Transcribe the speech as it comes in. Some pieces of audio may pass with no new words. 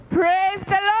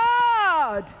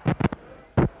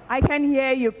can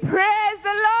hear you. Praise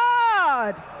the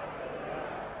Lord.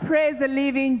 Praise the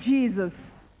living Jesus.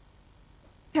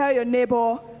 Tell your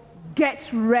neighbor, get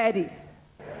ready.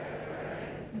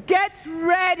 Get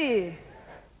ready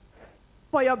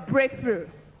for your breakthrough,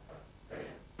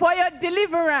 for your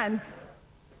deliverance,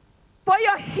 for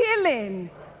your healing.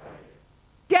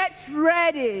 Get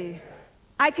ready.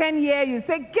 I can hear you.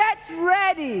 Say, get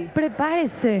ready.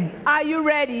 Prepárese. Are you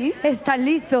ready? ¿Están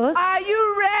listos? Are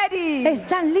you ready?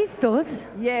 ¿Están listos?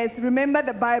 Yes, remember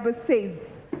the Bible says,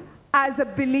 as a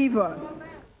believer,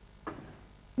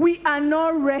 we are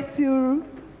not wrestling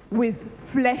with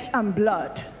flesh and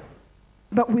blood,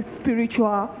 but with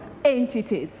spiritual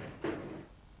entities.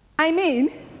 I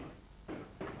mean,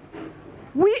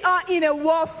 we are in a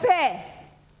warfare,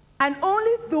 and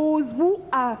only those who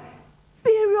are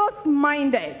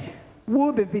serious-minded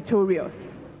will be victorious.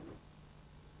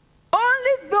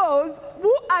 Only those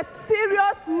who are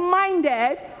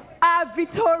serious-minded are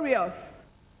victorious.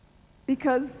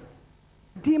 Because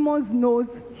demons knows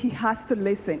he has to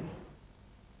listen.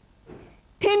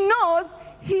 He knows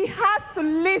he has to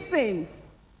listen.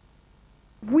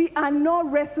 We are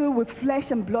not wrestling with flesh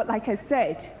and blood, like I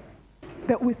said,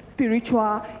 but with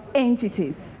spiritual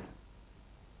entities.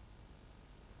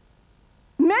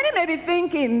 Many may be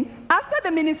thinking, after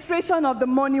the ministration of the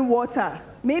morning water,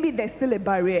 maybe there's still a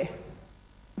barrier.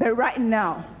 But right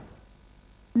now,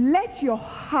 let your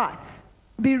heart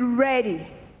be ready.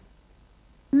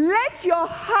 Let your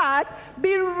heart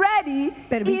be ready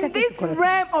in this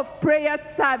realm of prayer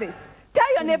service.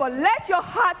 Tell your neighbor, let your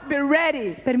heart be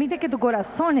ready. Permite que tu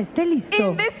corazón esté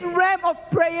listo in this realm of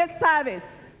prayer service.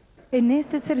 en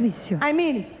este servicio. I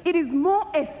mean, it is more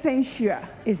essential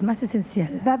Es más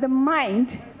esencial that the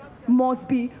mind must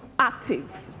be active,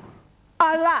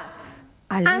 alert,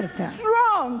 and Alerta,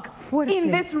 strong fuerte.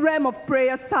 in this realm of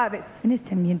prayer service. en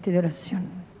este ambiente de oración.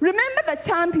 Remember, the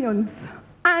champions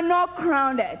are not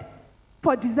crowned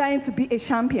for desiring to be a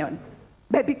champion,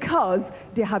 but because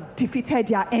they have defeated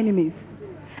their enemies.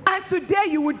 And today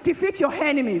you will defeat your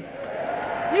enemies.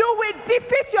 You will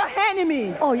defeat your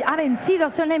enemy. Hoy ha vencido a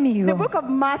su The enemigo. book of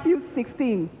Matthew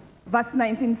 16, verse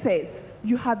 19 says,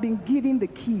 you have been given the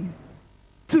keys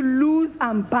to loose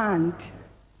and bind.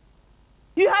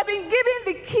 You have been given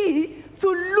the key to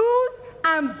loose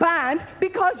and bind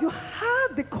because you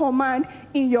have the command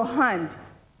in your hand.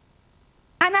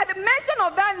 And at the mention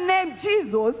of that name,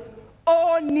 Jesus,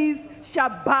 all knees shall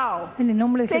bow. En el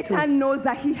nombre de Jesús. Satan knows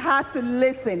that he has to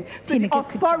listen to Tiene the que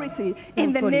escuchar authority la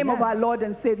in the name of autoridad. our Lord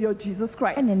and Savior Jesus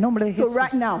Christ. En el nombre de So Jesús.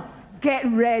 right now, get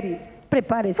ready.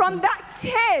 Prepárese From that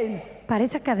chain, para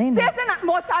esa cadena Satan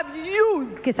must have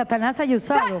used. que Satanás haya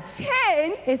usado That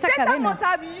chain, Esa Satan cadena must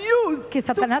have used que to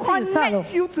Satanás haya usado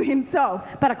connect you to himself.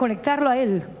 para conectarlo a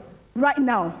él. Right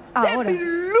now, say, Ahora. be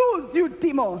loose, you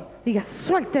demon. Diga, Be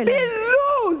suéltela,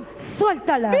 loose.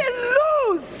 suéltala, Be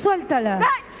loose. suéltala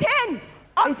That chain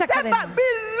of Esa setback, cadena. be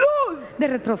loose. de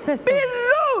retroceso. Be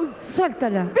loose.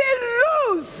 Suéltala, Be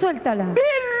loose. suéltala, Be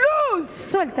loose.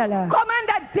 suéltala. Command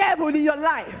that devil in your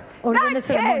life. Ordena That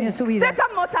ese demonio en su vida.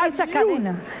 Satan must have Esa used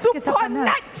cadena to que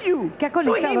Satanás connect you que ha to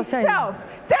conectado a él. himself.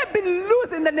 Say, be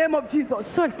loose in the name of Jesus.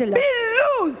 Suéltela. Be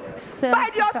loose Sea by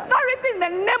the suelta. authority in the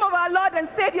name of our Lord and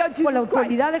Savior Jesus Por la Christ.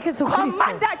 autoridad de Jesucristo.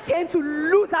 Command that chain to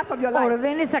loose out of your life.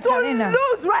 Ordena esa To cadena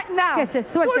loose right now. que se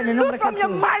suelte to en el nombre loose de from your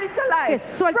Jesús. marital life.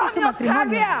 Que suelte from su your matrimonio,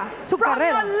 career, su from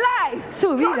carrera, your life, su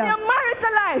from vida, your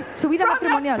marital life, su vida from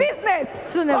matrimonial, your business.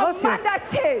 sus negocios. Command that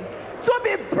chain to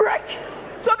be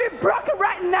broken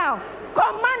right now.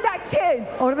 Command that chain.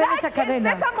 Ordena That esa chain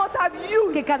cadena Satan must have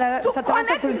used que cada to Satanás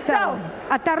ha connect himself. utilizado,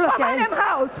 atarlo hacia Command él. them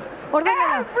out.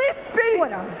 Ordénala. Every spirit,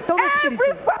 Fuera, todo every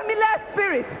espíritu. familiar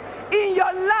spirit in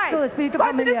your life, Todo espíritu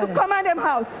continue familiar. to command them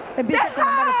out. Empieza a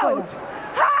comandarlo fuera.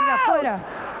 Diga, fuera,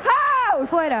 Out!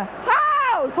 fuera,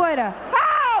 Out! fuera,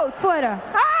 Out! fuera,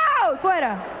 Out!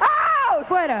 fuera, Out!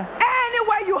 fuera.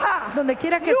 Anywhere you are. Donde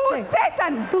quiera que You esté.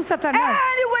 Satan. Tú, Satanás.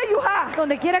 Anywhere you are.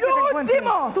 Donde quiera que te You encuentres.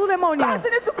 demon. Tú, demonio.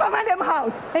 Continue to command them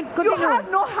out. You Continúa.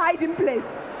 have no hiding place.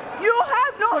 You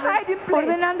have no hiding place.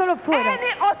 Ordenándolo fuera.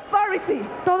 Any authority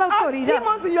Toda of autoridad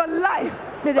demons in your life.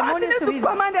 de demonios en Continue su to vida.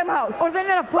 command them out.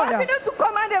 Ordénala fuera. Continue to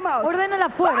command them out. Ordénala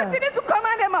fuera. Continue to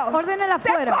command them out. Ordénala Say,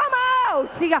 fuera. come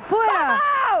out. Diga, fuera, Come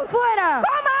out. fuera,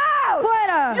 Come out.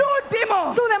 fuera. You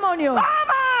demon. Tú, demonio.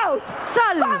 Come out.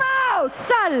 Sal, Come out.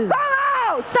 sal, Come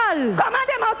out. sal. Command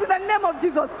them out in the name of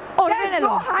Jesus. There's Ordénelo.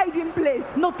 no hiding place.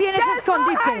 No tienes There's no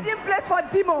escondite. hiding place for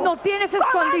demons. No tienes Command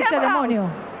escondite, them out. demonio.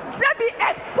 Let be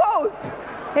exposed.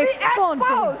 Be Exponte.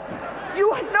 exposed.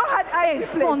 You have no hiding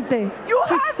place. Exponte. You Y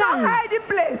have no sal. hiding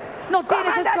place. No tienes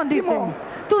Command that escondite. demon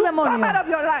Tú, to demonio. come out of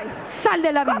your life. Sal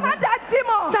de la vida. Command that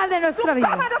demon Sal de nuestra to vida.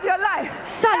 come out of your life.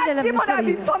 Sal de That demon nuestra that has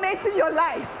been vida. tormenting your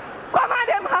life. Command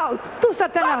them out. Tú,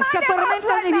 Satanás, que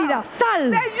atormentas mi vida.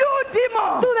 Sal. Say, you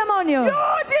demon. Tú, demonio. You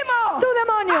demon. Tú,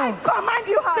 demonio. I command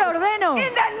you out. Te ordeno.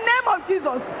 In the name of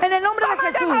Jesus. En el nombre de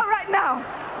Command them Jesús. out right now.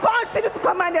 Continue to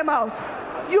command them out.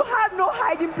 You have no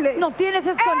hiding place. No tienes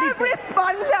escondite. Every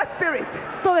familiar spirit.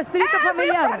 Todo espíritu Every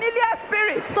familiar. familiar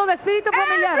spirit. Todo espíritu Every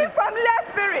familiar. familiar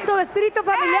spirit. Todo espíritu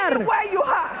familiar. Anywhere you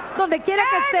are. Donde quiera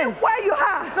que estés. Anywhere you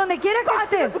are. Donde quiera que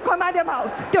Continue estés. to command them out.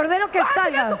 Te ordeno que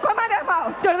Continue salgas. to command them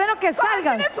out. Te ordeno que salgas.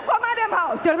 Continue to command them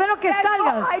out. Te ordeno que There's no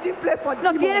salgas. hiding place for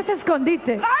No demons. tienes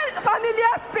escondite.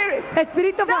 Familiar spirit.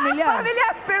 Espíritu That familiar. familiar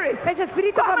spirit. Ese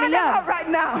espíritu Command them out familiar. right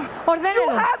now. You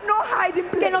Ordénelo. have no hiding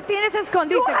place. Que no tienes You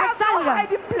escondite. Que have no salga.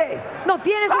 hiding place. No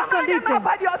tienes Command them escondite. out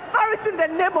by the authority in the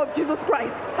name of Jesus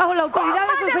Christ. Bajo la autoridad de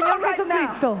Command tu them Señor out right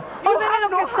Jesucristo. now. You Ordénalo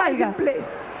have no que salga. hiding place.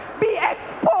 Be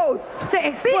exposed. Sé Be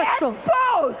expuesto.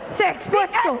 exposed. Sé Be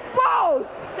expuesto. exposed.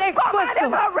 Sé Command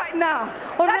them expuesto. out right now.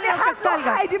 Ordénalo That they que have no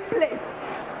salga. hiding place.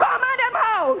 Command them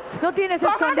out. No tienes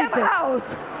Command them escondite. out.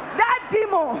 That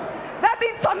demon that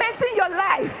been tormenting your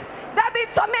life, that been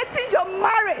tormenting your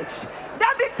marriage,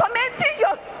 that been tormenting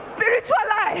your spiritual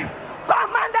life.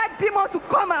 Command that demon to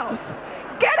come out.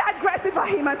 Get aggressive at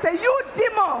him and say, you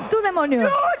demon. Tú, demonio.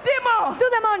 You demon. Tú,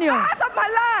 demonio. Out of my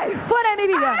life. Fuera de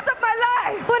mi vida. Out of my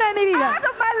life. Fuera de mi vida. Out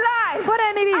of my life. Fuera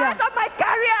de mi vida. Out of my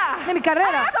career. De mi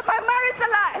carrera. Out of my marital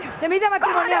life. De mi vida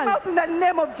Command them matrimonial. out in the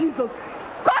name of Jesus.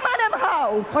 Command them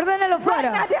out. Ordénalo Right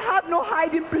now fuera. they have no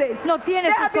hiding place. No tienes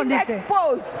They have been escondite.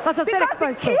 exposed. Vas a ser Because the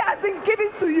expuesto. key has been given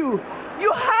to you.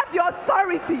 You have the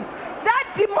authority. That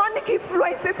demonic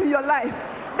influences in your life.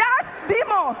 That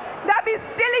demon that been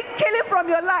stealing, killing from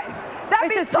your life. That Ese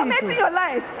been espíritu tormenting your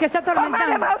life. que está Command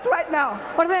them atormentando. out right now.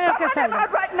 Ordénalo que Command them salga.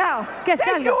 out right now. Que Say,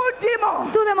 salga. you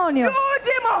demon. Tú, demonio. You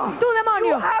demon. Tú,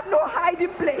 demonio. You have no hiding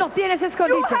place. No tienes You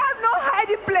escondite. have no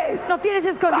hiding place. No tienes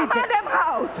escondite. Command them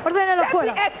out. Ordénalo Say,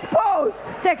 fuera. be exposed.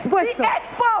 Sé Be expuesto.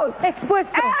 exposed.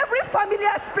 Expuesto. Every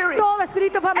familiar spirit. Todo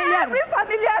espíritu familiar. Every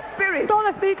familiar spirit. Todo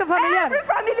espíritu familiar. Every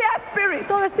familiar spirit.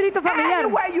 Todo espíritu familiar.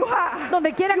 Anywhere you are.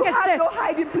 Donde quiera You que have estés. no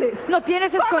hiding place. No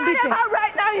tienes Command them escondite. out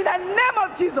right now in the name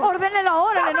of Jesus. Ordénelo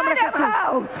ahora en el nombre de Command them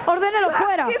Jesús. out. Ordénelo You have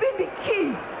fuera. given the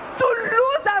key to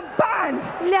loose and bind.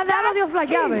 Le ha dado That Dios la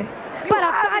key. llave You para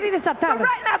have atar y it. desatar. So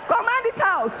right now, command it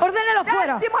out. Ordénelo That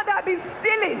fuera. demon that has been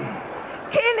stealing,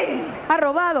 killing, Ha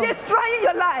robado destroying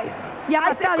your life. y ha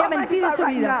I say, matado y ha command it mentido en out su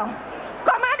right vida. now.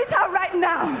 Command it out right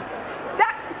now.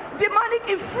 That demonic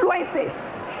influences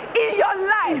in your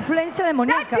life. Influencia That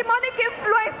demoníaca. demonic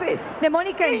influences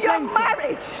Demónica in your influencia.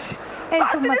 marriage. En su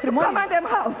Continue to matrimonio. command them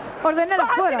out. Ordénelo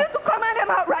fuera. Continue to command them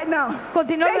out right now.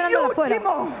 Continúa Say, ordenándolo you fuera.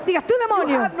 demon, Diga, tú, you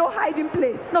demonio, have no hiding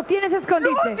place. no tienes Lose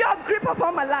escondite. your grip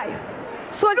upon my life.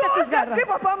 Suelta tus Lose your garras. grip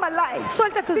upon my life.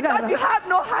 Suelta tus Because you garras. have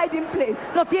no hiding place.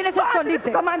 No tienes Continue to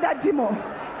escondite. command that demon.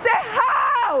 Say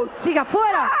out. Diga,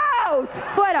 fuera, Out.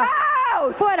 fuera,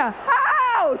 Out. fuera,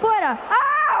 Out. fuera,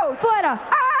 Out. fuera,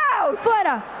 Out.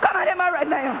 fuera. Command them out right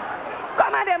now.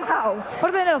 Command them out.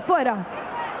 Ordénelo fuera.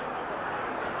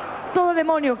 Todo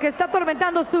demonio que está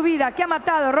atormentando su vida, que ha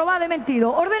matado, robado y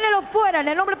mentido, ordénelo fuera en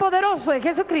el nombre poderoso de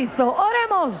Jesucristo.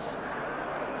 Oremos.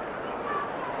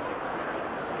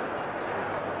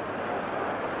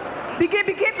 Begin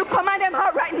to command them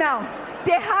out right now.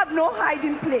 They have no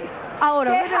hiding place.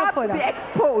 Ahora, They ordénelo have to be fuera.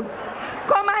 exposed.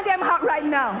 Command them out right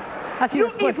now. Ha sido You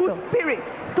expuesto. evil spirits.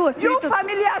 Tú, You espíritu,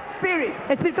 familiar spirits.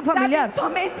 espíritu That familiar is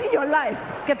tormenting your life.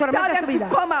 que atormenta Tell su them vida,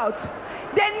 to come out.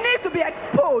 They need to be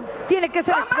exposed. tiene que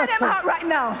ser Command them expuesto. out right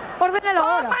now. Ordénelo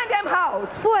ahora. Command them out.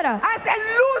 Fuera. I said,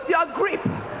 lose your grip.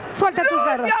 Suelta tus Lose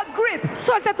garras. your grip.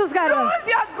 Suelta tus garras. Lose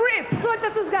your grip. Suelta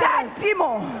tus garras. That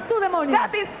demon Tu demonio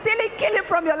that been stealing, killing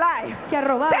from your life. que ha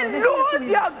robado. Then mentido en tu lose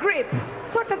vida. your grip.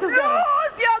 Suelta tus garras.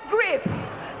 Lose your grip.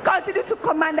 Continue to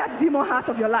command that demon out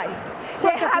of your life. They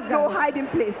Suelta have tus no garras. hiding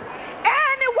place.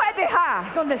 Anywhere they are.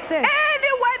 Donde estés,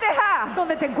 Anywhere they are.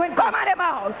 donde te encuentres, Command them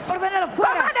out. ordénalo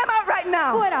fuera. Command them out right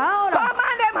now. Fuera, ahora.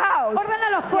 Command them out.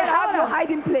 Ordénalo They fuera have no ahora.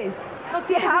 hiding place. No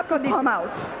They tienes have to escondite. come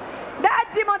out. That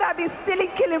demon that been stealing,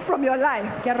 killing from your life.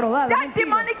 Que ha robado, That mentido.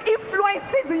 demonic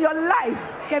influences in your life,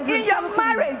 Que ha in your influenciado tu vida,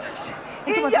 marriage,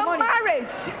 en tu in your matrimonio,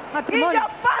 marriage, in matrimonio, your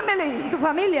family. Tu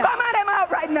familia, Command them out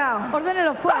right now.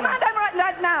 ordénelo fuera. Command them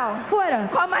right now. Fuera.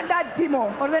 Command that demon.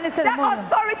 Ordena ese That demonio.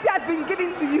 authority has been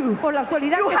given to you. Por la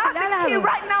autoridad You que have se le ha the key dado,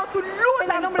 right now to lose En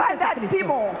el and nombre de bind that Jesucristo.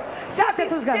 demon. Suelta That been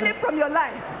tus garras. stealing from your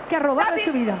life. que ha robado That de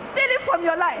tu been vida, stealing from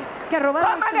your life. que ha robado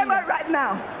de Command tu them out vida. right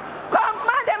now.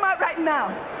 Command them out right now.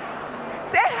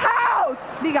 Say out.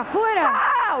 Diga, fuera,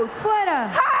 Out. fuera,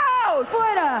 Out.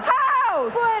 fuera,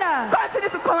 Out. fuera. Continue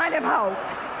to command them out.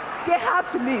 They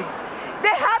have to leave.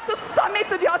 They have to submit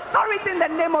to the authority in the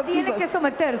name of Tiene Jesus. que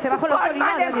someterse bajo la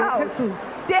autoridad de Jesús.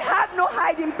 They have no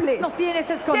hiding place. No tienes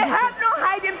They escondite. have no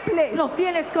hiding place. No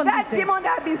tienes That escondite. demon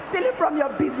that has been stealing from your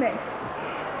business.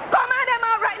 Command them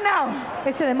out right now.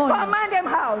 Ese demonio Command them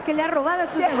out. que le ha robado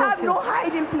sus They have no negocios.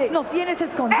 hiding place. No tienes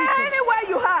escondite. Anywhere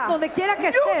you are. Donde quiera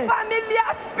que You estés. familiar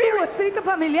Tu spirit espíritu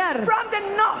familiar. from the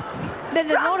north. Del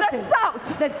From norte. the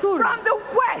south. Del sur. From the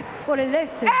west. Por el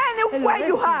este. El Anywhere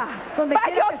you oeste. are. Donde By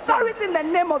the quiera que estés. authority in the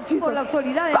name of Jesus. Por la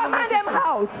autoridad del nombre Command de them Jesús.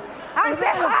 out. And say,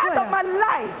 Ordénalos out fuera. of my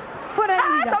life. Fuera de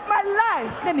mi Out vida. of my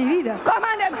life. De mi vida.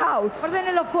 Command them out.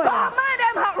 Ordénelo fuera. Command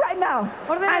them out right now.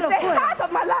 Ordénalo And say, fuera. out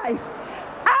of my life.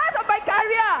 Out of my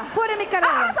career. Fuera de mi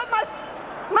carrera. Out of my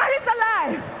marital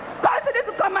life. Continue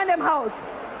to command them out.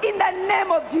 In the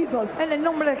name of Jesus. En el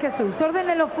nombre de Jesús.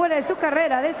 Ordénelo fuera de su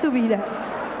carrera, de su vida.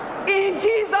 In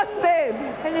Jesus'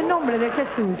 name. En el nombre de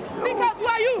Jesús. Because who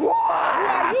are you? Who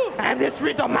are you? I'm the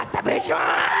spirit of masturbation.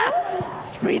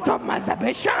 Spirit of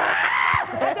masturbation.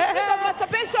 The spirit of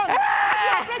masturbation.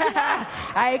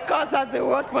 I cause her to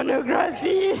watch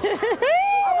pornography. When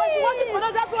she watches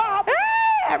pornography, that's what happens.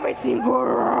 Everything go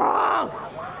wrong.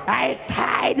 I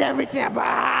tied everything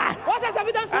about. What else have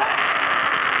you done to her?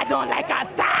 I don't like her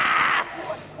stuff.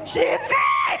 She's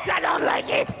great. I don't like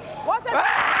it. What else?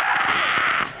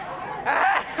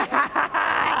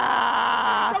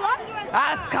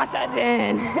 I scattered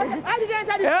in. How did you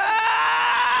enter this?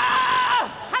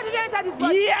 How did you enter this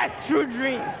body? Yes, through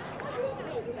dreams.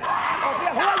 I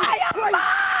am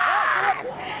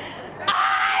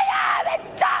a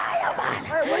giant man.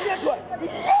 Hey, what did you do?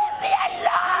 Leave me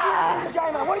alone.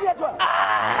 Giant man, what did you do?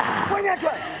 What did you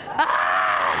do?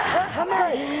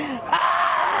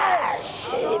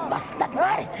 She must not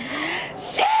marry.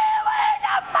 She will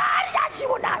not marry. She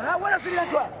will not. What else did you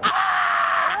do?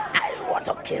 I want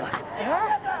to kill her.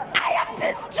 I am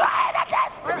destroying her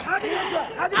destiny. How did you enter?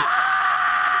 How did you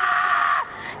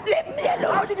Leave me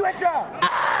alone. How did you enter?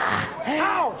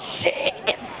 How? She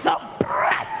is so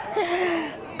bright.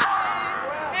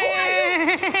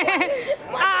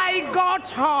 I got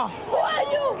her. Who are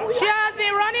you? She has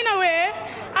been running away.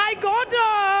 I got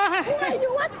her. Who are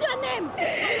you? What's your name?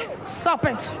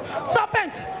 Serpent.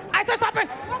 Serpent. I said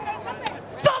serpent.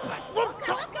 Serpent.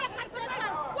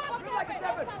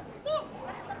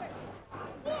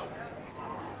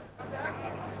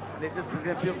 Les esprits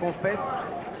impurs confessent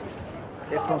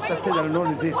et sont chassés dans le nom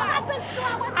des esprits.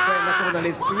 Soyez maintenant dans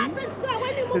l'esprit,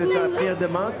 c'est le temps de la prière de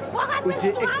masse où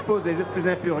Dieu expose les esprits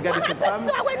impurs. Regardez cette femme,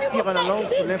 tire en la langue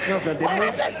sous l'influence d'un démon,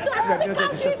 qui va bien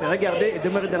être chassé. Regardez et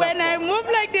demeurez dans la When I foi. move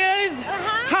like this,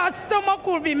 her stomach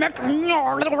will be making.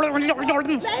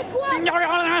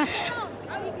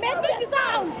 Make it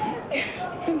sound.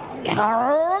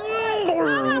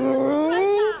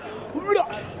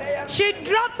 She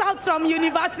dropped out from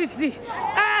university.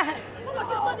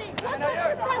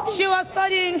 She was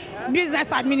studying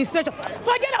business administration.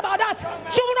 Forget about that.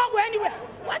 She will not go anywhere.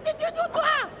 What did you do to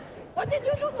her? What did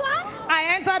you do to her?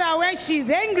 I entered her when she's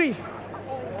angry.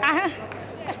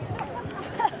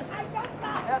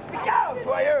 Speak out! Who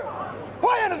are you? Who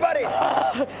are you, everybody?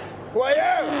 Who are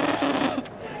you?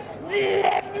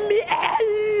 Leave me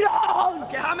alone.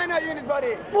 Okay, how many are you in this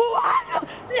body? One.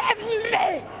 Leave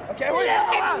me. Okay, who is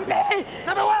number one? Leave me.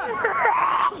 Number one.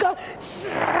 Strong.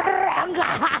 Strong.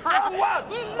 Strong what?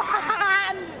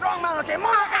 Man. Strong man, okay,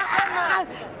 move like a strong man.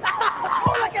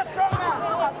 Move like a strong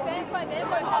man.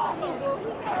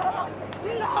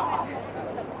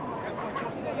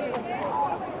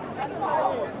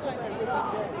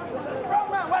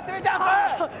 Strong man, what have you done to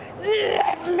her?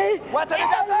 Leave me. What have you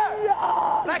done to her?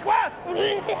 alone. Like what?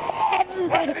 Leave me.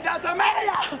 What have you done to me?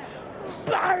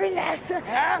 Barrenness.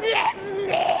 Huh? Leave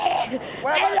me.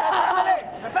 Where was the family?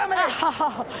 The family.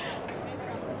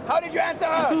 How did you enter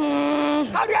her?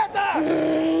 How did you enter her?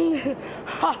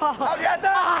 How did you enter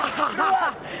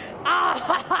her?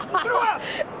 Through what?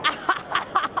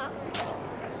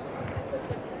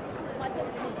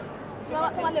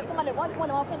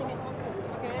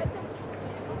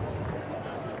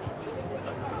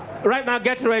 Right now,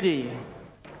 get ready.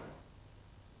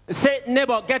 Say,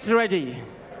 neighbor, get ready.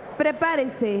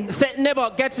 Prepárese. Say, neighbor,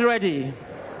 get ready.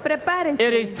 Prepárese.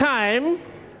 It is time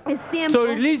Es tiempo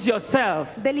to release yourself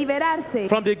de liberarse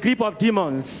from the grip of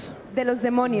demons. de los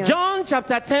demonios. John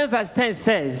chapter 10 verse 10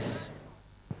 says,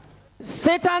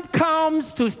 Satan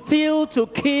comes to steal, to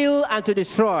kill, and to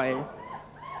destroy.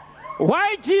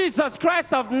 While Jesus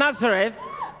Christ of Nazareth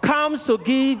comes to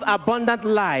give abundant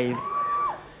life.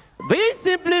 This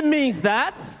simply means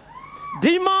that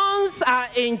demons are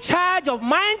in charge of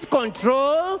mind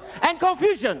control and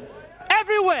confusion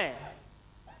everywhere.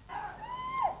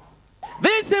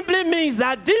 This simply means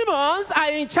that demons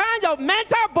are in charge of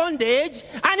mental bondage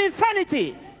and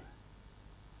insanity.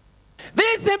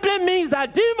 This simply means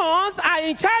that demons are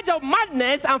in charge of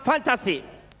madness and fantasy.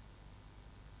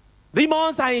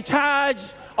 Demons are in charge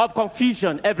of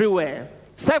confusion everywhere,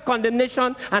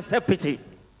 self-condemnation and self-pity.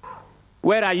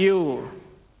 Where are you?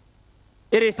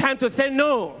 It is time to say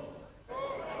no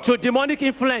to demonic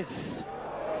influence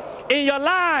in your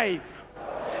life.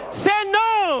 Say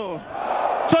no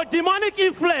to demonic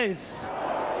influence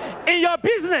in your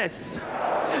business.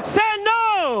 Say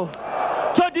no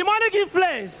to demonic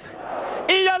influence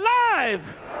in your life.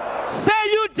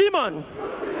 Say, you demon,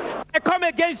 I come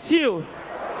against you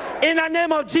in the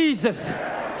name of Jesus,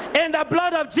 in the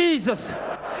blood of Jesus.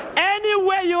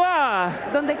 Anywhere you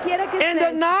are, Donde quiera que in the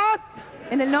estés, north,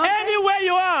 en el norte, anywhere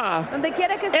you are, donde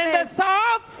quiera que in the estés,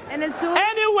 south, en el sur,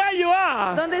 anywhere you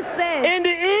are, donde estés, in the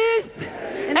east,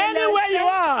 en el anywhere oeste, you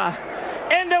are,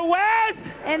 in the west,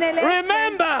 en el este,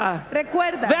 remember,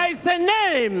 recuerda, there is a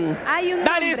name hay un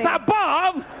that is nombre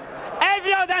above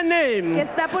every other name. que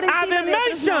está por At encima the de otros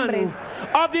mention nombres.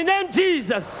 of the name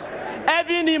Jesus,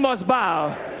 every knee must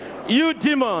bow. You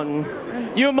demon,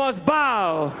 you must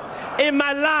bow in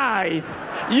my life.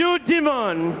 You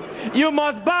demon, you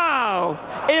must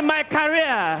bow in my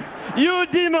career. You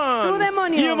demon, Tú,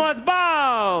 demonio, you must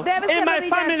bow debes in my arrodillarte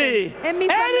family. en mi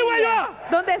Anywhere you familia, are,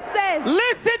 donde estés,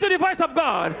 listen to the voice of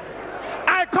God.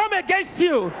 I come against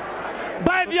you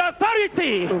by the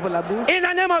authority Ouvre la bouche in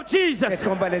the name of Jesus. et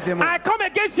combat les démons. I come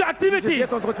against your Je activities. viens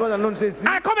contre toi dans le nom de Jésus.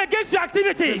 I come against your Je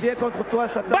activities viens contre toi,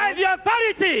 by Satan, the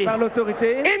authority par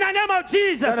l'autorité. in the name of Dans le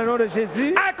Jesus. nom de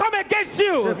Jésus, I come against je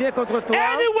you viens contre toi.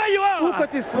 anywhere you Où que are.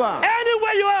 tu sois,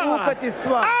 Anywhere you où are. que tu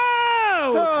sois,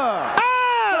 Out! sors,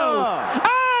 Out!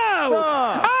 Out! Sors.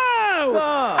 Out! Sors.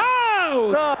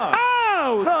 Out! Sors.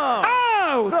 Out! Sors.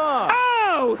 Out! Sors.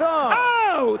 Out! Sors.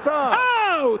 Out! Sors.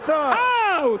 Out!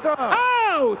 Sors.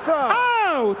 Out! Sors.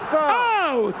 Out! Sors.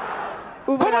 Out!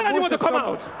 ouvrez Command la the demon bouche, to come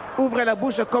out. ouvrez la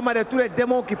bouche, commandez tous les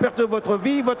démons qui perturbent votre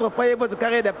vie, votre foyer, votre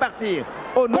carrière de partir.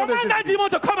 Au nom de Command that Jésus. demon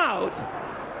to come out.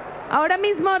 ahora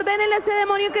mismo ordénele a ese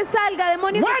demonio que salga,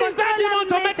 demonio Why que is that controla demon mi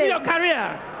tormenting your mente,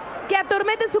 career? que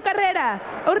atormente su carrera,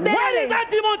 Why is ordénele that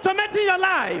demon tormenting your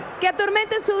life? que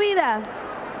atormente su vida,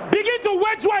 Begin to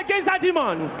wage war against that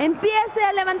demon. empiece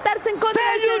a levantarse en contra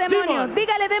Say de you ese demonio, demon.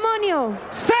 dígale demonio,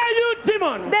 Say you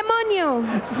demon. demonio,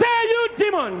 Say you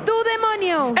demon. tú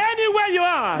demonio, Anywhere you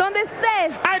are, donde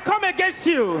estés, I come against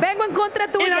you. vengo en contra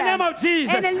In the tuya, name of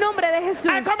Jesus. en el nombre de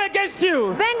Jesús, I come against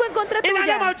you. vengo en contra In the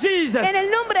name tuya, of Jesus. en el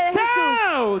nombre de Say Jesús,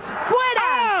 out.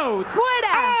 fuera, Out.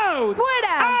 fuera, Out.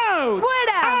 fuera, Out.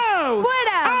 fuera, Out.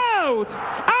 fuera, Out.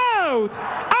 Out. Out.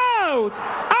 Out.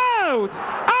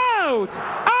 Out.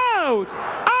 Out.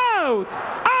 Out.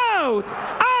 Out.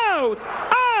 Out.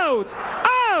 Out.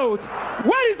 Out.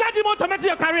 Where is that demon tormenting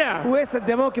your career? Où est ce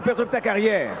démon qui perturbe ta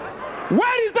carrière?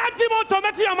 Where is that demon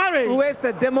tormenting your marriage? Où est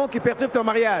ce démon qui perturbe ton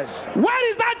mariage?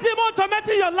 Where is that demon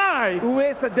tormenting your life? Où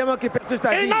est ce démon qui perturbe ta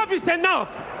vie? Enough is enough.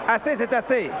 Assez, c'est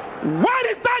assez.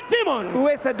 Where is that demon? Où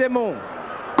est ce démon?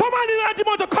 Command that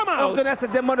demon to come out. Ordonne à ce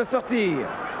démon de sortir.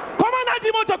 Command that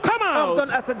demon to come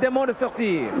Ordonne out. à ce démon de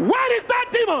sortir. Where is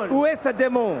that demon? Où est ce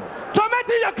démon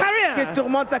Tormenting your qui career.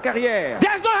 tourmente ta carrière?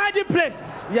 There's no hiding place.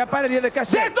 Il n'y a pas de lieu de There's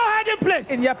cachette. no hiding place.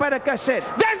 Il n'y a pas de cachette.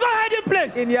 There's no hiding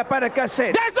place. Il n'y a pas de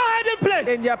cachette. There's no hiding place. Il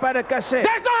n'y a pas de cachette.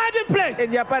 There's no hiding place. Il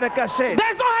n'y a pas de cachette.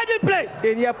 There's no hiding place.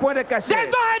 Il n'y a point de There's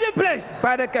cachette. no hiding place.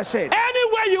 Pas de cachette.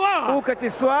 Anywhere you Où are, que tu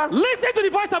sois, listen to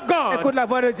the voice of écoute God. la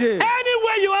voix de Dieu.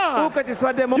 Anywhere you Où are, que tu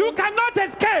sois, démon, you cannot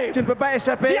escape tu ne peux pas the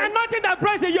échapper anointing that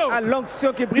breaks the à yoke.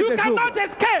 l'onction qui brise You les jours. cannot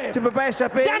escape Tu ne peux pas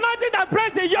échapper the anointing that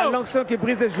breaks the à yoke. l'onction qui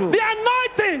brise les jours. The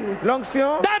anointing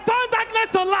L'onction that turns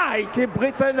darkness to light. qui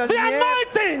brise la The lumière,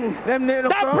 anointing that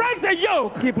l'onction breaks the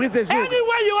yoke. qui brise les jours.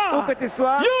 Anywhere you Où are, que tu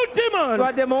sois, you demon.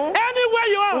 toi démon, Anywhere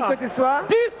you où que are, tu sois,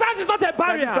 distance is not a la distance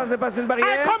barrier. n'est pas une I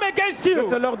barrière. come against Je you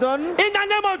te l'ordonne in the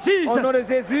name of au nom Jesus. de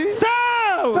Jésus.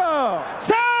 Shout! Sors,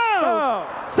 Shout!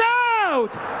 Shout!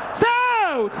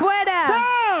 Shout! fuera,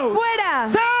 Shout! fuera,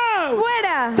 Shout!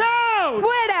 fuera, Shout!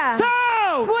 fuera,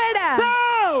 Shout! fuera,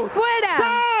 Shout! fuera,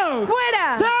 Shout!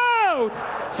 fuera. Shout!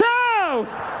 Shout!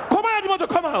 Command the demon to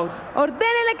come out.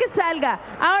 Ordénele que salga.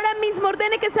 Ahora mismo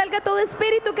ordene que salga todo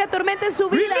espíritu que atormente su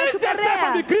vida, Release su yourself from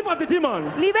carrera. the grip of the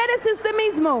demon. Libérese usted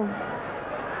mismo.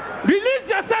 Release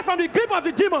yourself from the grip of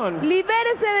the demon.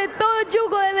 Libérese de todo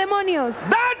yugo de demonios.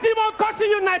 That demon causing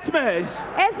you nightmares.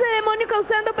 Ese demonio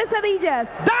causando pesadillas,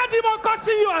 That demon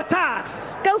causing you attacks.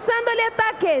 causándole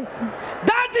ataques,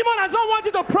 That demon does not want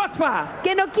you to prosper.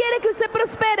 que no quiere que usted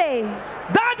prospere,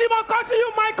 That demon causing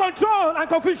you mind control and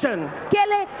confusion. que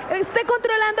le esté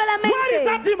controlando la Where is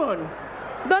that mente. demon?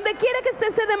 Donde quiera que esté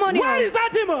ese demonio. Where is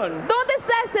that demon? ¿Dónde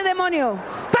está ese demonio?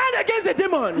 Stand against the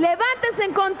demon Levántese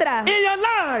en contra. in your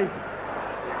life.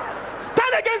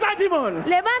 Stand against that demon.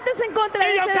 Levántese en contra de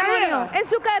In your ese demonio. career. En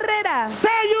su carrera.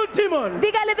 Say, you demon.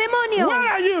 Dígale, demonio. Where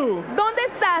are you? ¿Dónde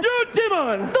estás? You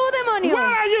demon. Tú, demonio. Where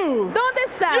are you? ¿Dónde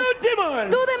estás? You demon.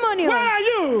 Tú, demonio. Where are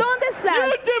you? ¿Dónde estás?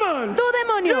 You demon. Tú,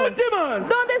 demonio. You demon.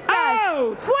 ¿Dónde estás?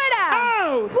 Out. Fuera.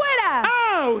 Out. Fuera.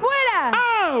 Out. Fuera.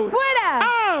 Out. Fuera.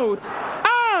 Out.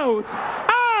 Out.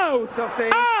 Out.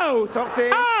 Sortez. Out.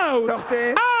 Sortez. Out.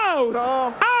 Sortez. Out.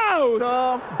 Sors. Out.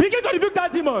 Sors. Begin to rebuke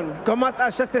that demon. Commence à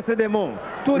chasser ce démon.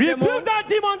 Tout démon, Rebuke that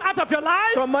demon out of your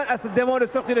life. commence à ce démon de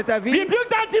sortir de ta vie. Rebuke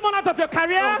that demon out of your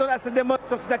career. Ordonne à ce démon de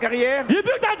sortir de ta carrière.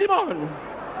 Rebuke that demon.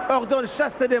 Ordonne,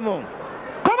 chasse ce démon.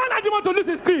 Command that demon to lose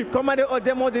his grip. Commandez au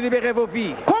démon de libérer vos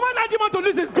vies. Command that demon to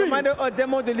lose his grip. Commandez au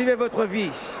démon de libérer votre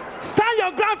vie. Stand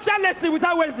your ground fearlessly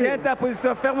without Tiens wavering. ta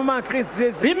position fermement en Christ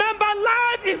Jésus. Remember,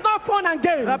 life is not fun and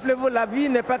games. Rappelez-vous, la vie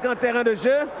n'est pas qu'un terrain de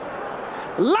jeu.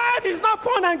 Life is not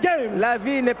fun and games. La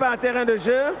vie n'est pas un terrain de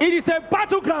jeu. It is a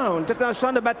battleground C'est un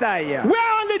champ de bataille.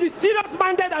 where only the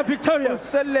serious-minded are victorious.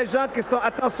 Seuls les gens qui sont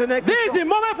attentionnés qui This is the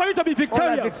moment for you to be ont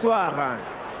la victorious. victoire.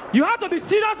 You have to be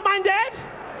serious-minded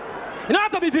in order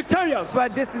to be victorious. Sois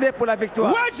décidé pour la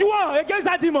victoire. Wage war against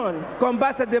that demon.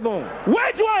 Combat ce démon.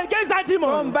 Wage war against that demon.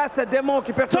 Combat ce démon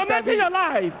qui perturbe ta Tormenting vie. your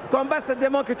life. Combat ce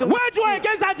démon qui tourmente Wage war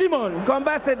against that demon.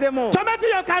 Combat ce démon Tormenting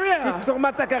your career. qui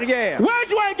tourmente ta carrière.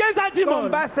 Wage war against that demon.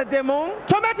 Combat ce démon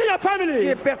Tormenting your qui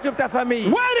family. perturbe ta famille.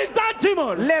 Where is that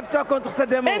demon? Lève-toi contre ce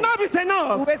démon. Enough is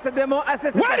enough. Où est ce démon?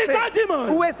 Assez, c'est Where is that assez. demon?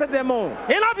 Où est ce démon?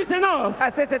 Enough is enough.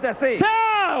 Assez, c'est assez. Say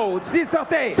out. Dis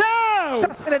sortez. Say out.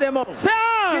 Chassez les démons. Say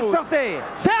Dis out. sortez.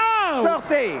 Say out.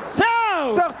 Sortez. Say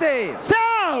out. Sortez. Say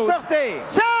out. Sortez.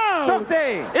 Say out.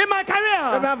 Sortez. In my De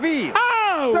career. ma vie.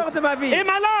 Out. Sors de ma vie. In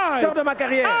my life. Sors de ma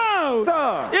carrière. Out.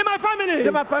 Sors In my family. de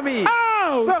ma famille.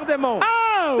 Out. Sors démon.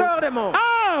 Out. Sors démon.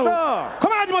 Out. Sors.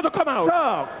 Command that demon to come out.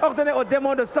 Sors. Ordonnez aux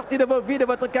démons de sortir de vos vies, de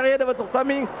votre carrière, de votre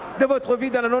famille, de votre vie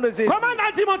dans le nom de Jésus. Command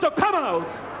that demon to come out.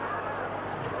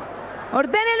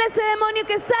 Ordénele a ese demonio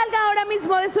que salga ahora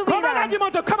mismo de su Command that vida.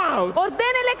 demon to come out.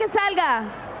 Ordénele que salga.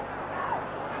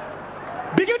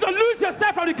 Begin to lose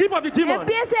yourself from the grip of the demon.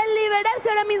 Empiece a liberarse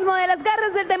ahora mismo de las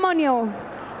garras del demonio.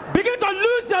 Begin to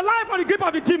lose your life from the grip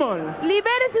of the demon.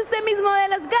 Libérese usted mismo de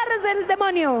las garras del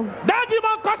demonio. That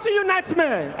demon causing you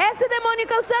nightmare. Ese demonio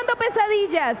causando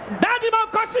pesadillas, That demon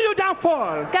causing you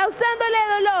downfall. causándole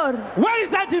dolor. Where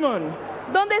is that demon?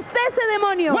 ¿Dónde está ese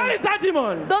demonio? Where is that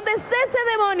demon? ¿Dónde está ese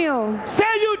demonio?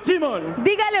 Say you demon.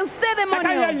 Dígale usted I can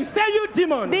hear demonio. you. Say you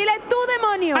demon. Dile tú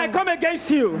demonio. I come against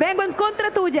you Vengo en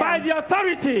contra tuya. by the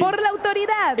authority Por la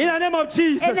autoridad. in the name of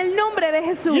Jesus. En el nombre de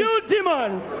Jesús. You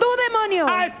demon. Tú demonio.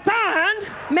 I stand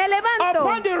Me levanto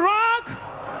upon the rock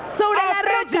sobre la of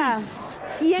roca ages.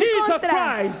 y en Jesus contra.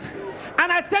 Christ.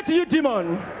 And I said to you,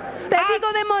 demon, Te digo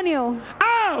demonio.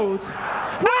 out,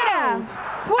 Fuera. out,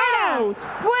 Fuera. out,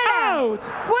 Fuera. out,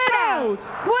 Fuera. out,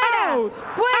 Fuera. out,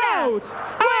 Fuera. out,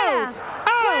 Fuera. out,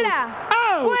 Fuera.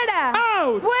 out, Fuera.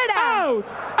 out, Fuera. out,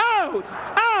 out,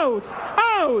 out,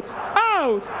 out,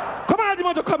 out. Come on,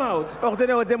 demon, to come out.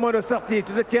 Ordonnez aux démons de sortir.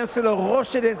 Tu te tiens sur le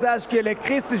rocher des âges qui est le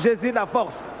Christ Jésus, la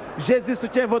force. Jésus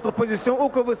soutient votre position où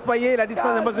que vous soyez, la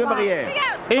distance de mesure barrière.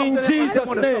 In Ordonnez aux Jesus'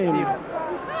 démons de sortir. name.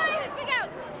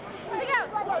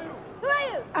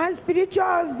 And spiritual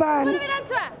husband.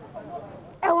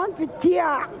 I want to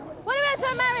tear. What about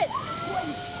to marriage?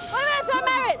 What about to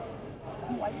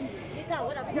marriage?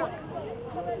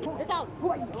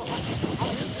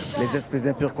 Les esprits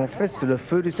impurs confessent le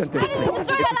feu du Saint-Esprit. Et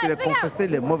tu les confesser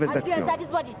les mauvaises actions.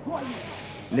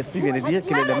 L'Esprit vient de dire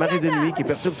qu'il est le mari de nuit qui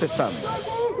perturbe cette femme.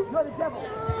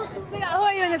 Who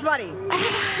are you in this body?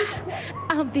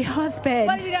 I'm the husband.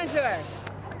 What have you done to her?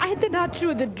 I did not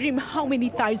through the dream how many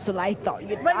times will I tell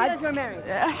you. What have you done to her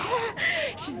marriage?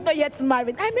 She's not yet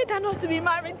married. I made her not to be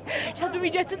married. She has been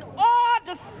rejecting all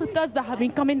the suitors that have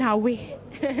been coming her way.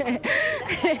 What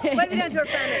have you done to her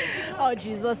family? Oh,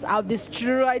 Jesus, I've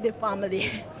destroyed the family.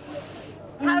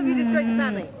 How have you destroyed the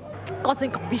family?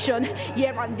 Causing confusion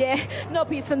here and there. No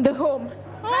peace in the home.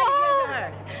 How did you do to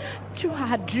her? Through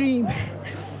her dream.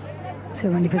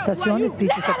 Manifestación de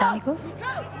espíritus satánicos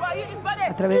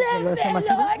a través de la oración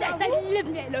masiva. Leave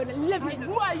me alone. Leave me alone.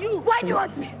 Who are you? Why do you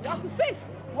want me? You have to speak.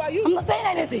 Who are you? I'm not saying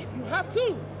anything. You have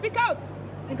to. Speak out.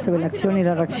 Sobre la acción y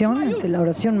la reacción ante la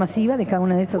oración masiva de cada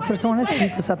una de estas personas,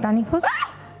 espíritus satánicos,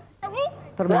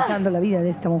 atormentando la vida de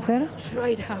esta mujer.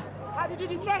 Destroyed her. How did you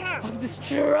destroy her? I've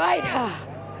destroyed her.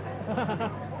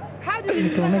 How did En you este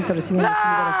destroy her? momento recibiendo su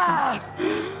liberación.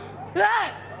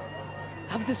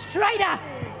 I've destroyed her.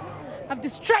 I've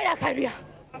destroyed her career.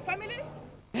 Her family?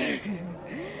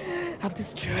 I've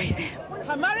destroyed them.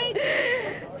 Her married?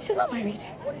 She's not married.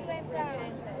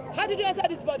 How did you enter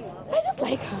this body? I just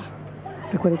like her.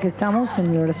 Recuerde que estamos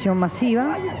en la oración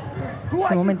masiva, es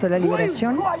el momento de la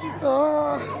liberación, sobre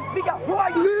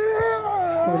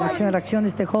la acción y reacción de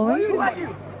este joven,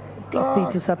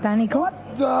 espíritu satánico.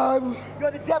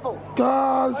 You're the devil.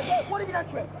 Okay, what have you done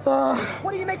to him?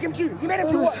 What did you make him do? You made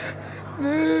him do what?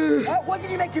 What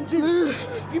did you make him do? You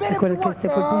made him Recuerde do que what? este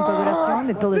fue el punto de oración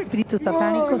de todo espíritu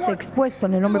satánico, se ha expuesto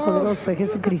en el nombre poderoso de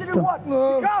Jesucristo.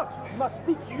 You must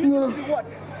speak. You used him to do what?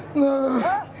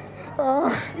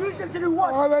 You used him to do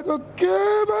what?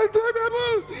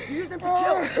 You used him to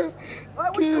kill.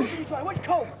 What did you try? What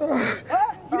cult? You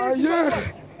made him to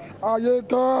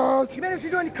do what? You made him to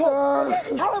do any cult.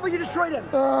 How have you destroyed him?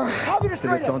 How have you C'est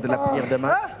destroyed le temps de la prière de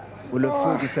masse où le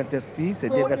feu du Saint-Esprit s'est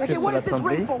déversé Okay, sur what is this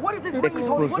l'assemblée, ring for? What is this ring for?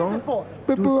 What is exposant it for?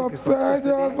 tout ce que sont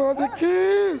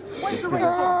possédés. What is the ring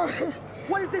for?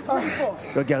 What is this ring for?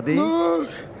 Regardez,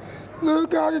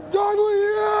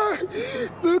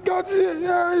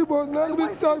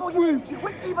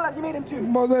 Which evil have you made him to?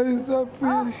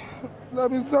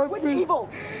 Which evil?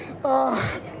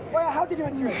 Well, how did you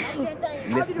enter him?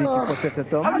 l'esprit qui possède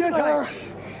cet homme How did you enter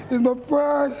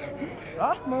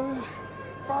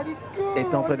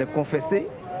est en train de confesser.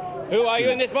 Who are you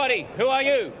in this body? Who are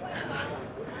you?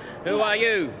 Who are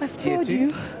you? I've Qui told es-tu? you.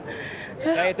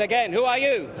 Say it again. Who are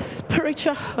you?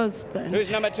 Spiritual husband. Who's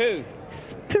number two?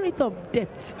 Spirit of death.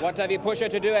 What have you pushed her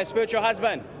to do as spiritual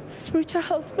husband? Spiritual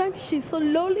husband. She's so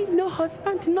lonely. No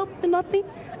husband. Nothing.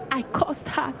 I caused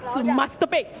her to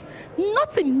masturbate.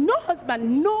 Nothing. No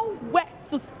husband. Nowhere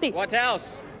to stay. What else?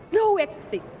 Nowhere to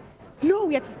stay.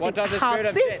 Nowhere to stay. What does the Her spirit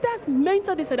of death? sisters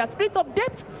mentioned this. The spirit of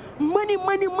death. Money.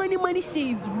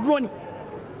 She is running.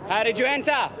 How did you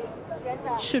enter?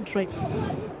 Children.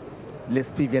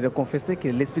 L'esprit vient de confesser que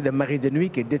l'esprit de mari de nuit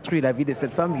qui détruit la vie de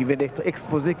cette femme, qui vient d'être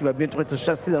exposé, qui va bientôt être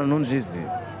chassé dans le nom de Jésus.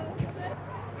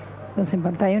 Entonces en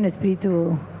pantalla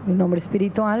un hombre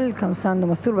espiritual causando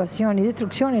masturbación y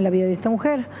destrucción en la vida de esta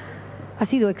mujer ha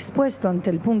sido expuesto ante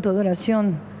el punto de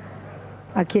oración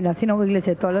aquí en la sinagoga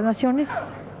iglesia de todas las naciones,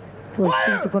 todo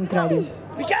espíritu contrario.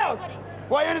 Speak out!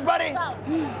 Who are you in his body?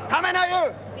 How many are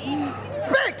you?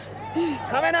 Speak!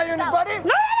 How many are you in his body?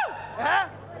 No! Huh?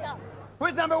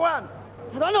 Who's number one?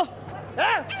 I don't know.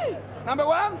 Huh? Number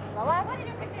one?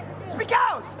 Speak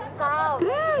out!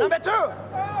 Number two?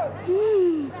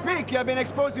 Speak, you have been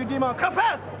exposed to demon.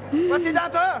 Confess! What's he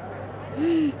done to her?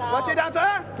 What's he done to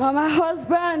her? For my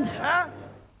husband. Huh?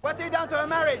 What's he done to her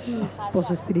marriage?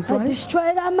 Esposos I espirituales,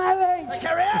 destroyed our marriage. Her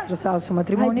career? destrozado su I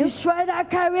matrimonio, destroyed our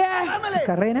career. su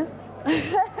carrera,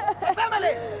 Her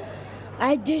family?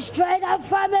 I destroyed our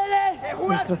family. Hey,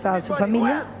 who else? destrozado in su his body? Who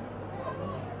familia. else?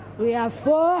 We are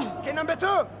 4. Okay, number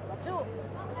two.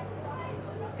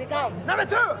 Speak out. Number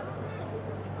two.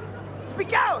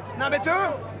 Speak out. Number two.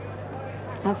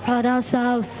 Our father's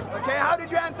house. Okay, how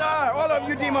did you enter? All of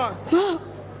you demons.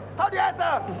 How did you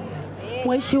enter?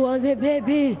 When she was a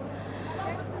baby.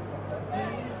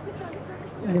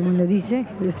 El demonio dice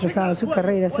que destrozado su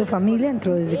carrera, su familia,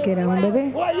 entró desde que era un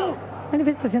bebé. Who are you?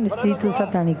 Manifestación de espíritus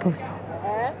satánicos.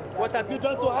 What have you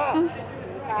done to her?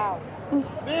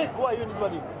 Speak. Who are you in this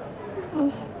body?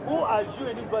 Who are you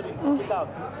in this body? Speak out.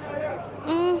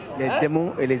 Les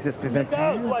démons et les esprits Speak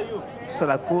out. Who impurs are you? sont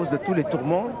la cause de tous les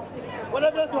tourments What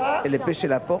have you done to her? et les péchés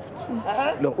la porte,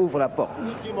 leur ouvrent la porte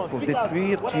pour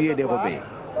détruire, tuer et dérober.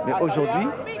 Mais aujourd'hui,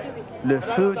 le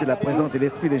feu de la présence de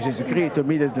l'Esprit de Jésus-Christ est au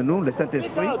milieu de nous, le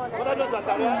Saint-Esprit, What have you done to her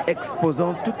career?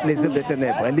 exposant toutes les œuvres des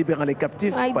ténèbres et libérant les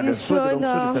captifs par le feu de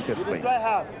l'onction du You Saint-Esprit. destroy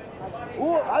her.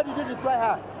 How did you destroy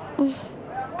her?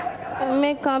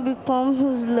 Make her become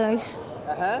useless.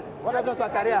 What have you done to her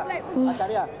career? Her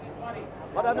career.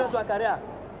 What have you done to her career?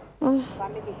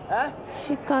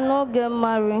 She cannot get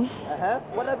married.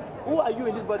 Who are you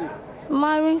in this body?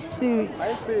 Marrying spirit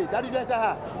My spirit. How did you enter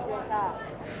her?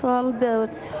 from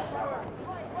birth.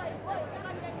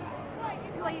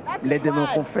 Les démons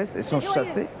confessent et sont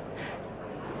chassés.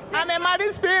 I'm a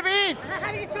married spirit.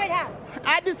 How did you destroy her?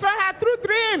 I destroy her through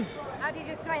dream. How did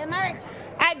you destroy her marriage?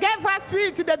 I gave her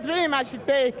sweet in the dream I should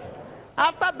take.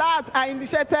 After that, I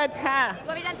initiated her. What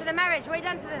have you done to the marriage? What have you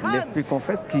done to the home? L'Esprit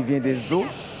confesse qu'il vient des eaux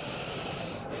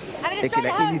Have you et qu'il destroyed the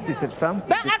a home? initié cette femme pour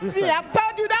Don't ask détruire me. sa I've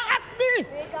told you, don't ask me.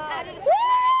 How did you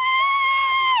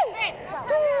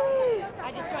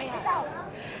I destroy her.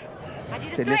 How did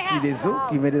you C'est destroy l'Esprit her? des eaux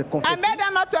qui vient de I confesser. made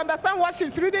her not to understand what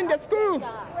she's reading in the school.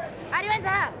 How do you enter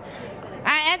her?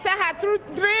 I enter her through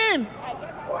dream.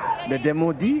 Le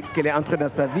démon dit qu'elle est entrée dans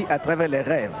sa vie à travers les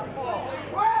rêves.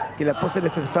 Qu'il a possédé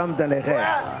cette femme dans les rêves.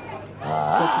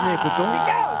 Continuez, écoutons.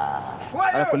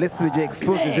 Alors que l'Esprit de Dieu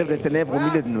expose les œuvres des ténèbres au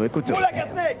milieu de nous. Écoutons. Move like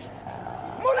a snake.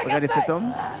 Move like Regardez a cet snake.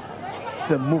 homme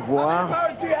se mouvoir,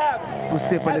 Powers do you have?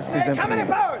 poussé par l'Esprit How many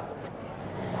impur. powers?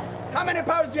 How many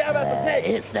powers do you have as a snake?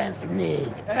 It's a snake.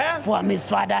 Uh-huh. From his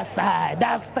father's side.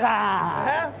 That's strong.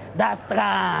 Huh? That's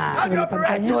How do you strong. operate?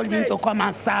 I told him to come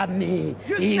and serve me.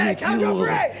 You He snake, how do you refused.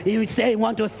 operate? He would say he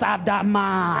want to serve that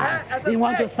man. Huh? As a He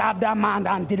want to snake. serve that man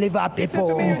and deliver people.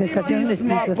 to me, you Manifestación del This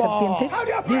small espíritu de boy. serpiente. How do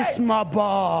you operate? This small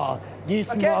boy. This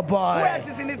Okay. small boy. Who else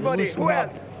is in his body? This Who small-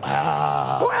 else?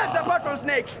 Ah. Who else apart from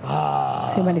snake? Ah.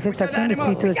 Sí, manifestación del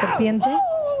espíritu de serpiente,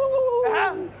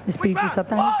 Uh-huh. espíritu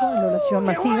satánico, la oración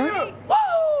Okay, who are masiva. you?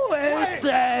 Oh,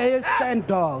 it's send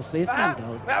dogs. It's Uh-huh. send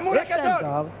dogs. Move like It's a send dog.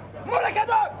 dog. Move like a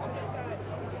dog.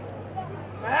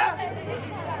 Uh-huh.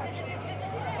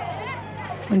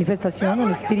 Manifestación,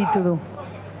 un espíritu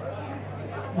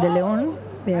de león.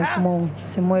 Vean cómo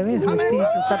se mueve, es un espíritu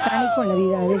satánico en la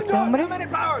vida de You este dog, hombre. how many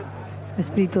powers?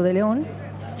 Espíritu de león.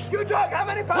 You dog, how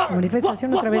many powers?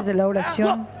 Manifestación a través de la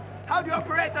oración, How do you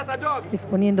operate as a dog?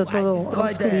 exponiendo todo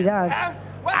oscuridad, Huh?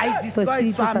 What I else? todo destroy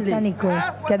his espíritu family. satánico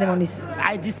que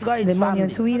ha I destroy his demonio en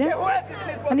family. su vida, Okay, who else is in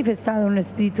his body? manifestado un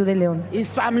espíritu de león. His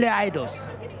family idols.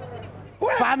 Who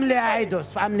else? Family idols.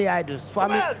 Family idols.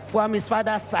 From, else? from his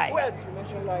father's Who side. else? You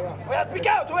mentioned lion. Who else? Speak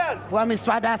out. Who else? From his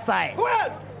father's side. Who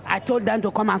else? I told them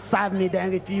to come and serve me,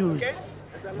 then refused. Okay.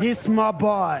 This small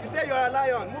boy. You say you're a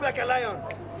lion. Move like a lion.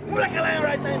 Move like a lion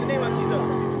right now in the name of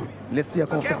Jesus. L'Esprit a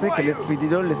confessé que l'Esprit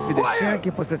d'idole, l'Esprit de chien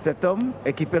qui possède cet homme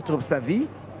et qui perturbe sa vie,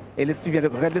 et l'Esprit vient de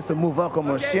regarder se mouvant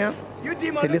comme un chien, You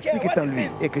demon. c'est l'Esprit qui est en lui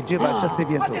et que Dieu va le chasser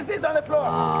What bientôt. is this on the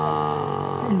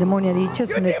floor? El demonio ha dicho,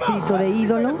 es un espíritu de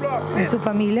ídolo en su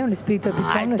familia, un espíritu de I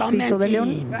pitón, un espíritu torment de león.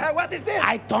 him. What is this?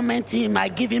 I torment him. I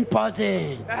give him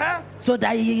poison. So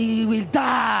that he will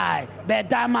die. But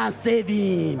that man save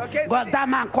him. Okay, so Because this- that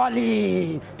man call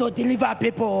him to deliver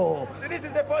people. So this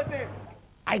is the poison.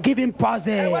 I give him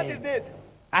poison. What is this?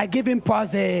 I give him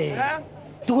poison.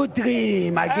 Through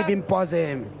dream, I give him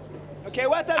poison. Okay,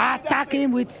 what else? I attack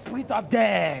him with spirit of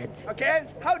death. Okay,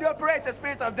 how do you operate the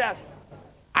spirit of death?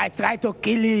 I try to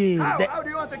kill him. How do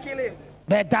you want to kill him?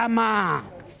 But that man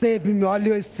save him,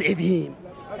 always save him.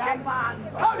 Okay.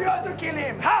 How do you want to kill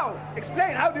him? How?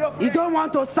 Explain. How do you operate? He don't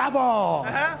want to serve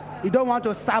us. He don't want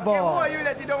to serve Okay, who are us. you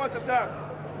that you don't want to serve?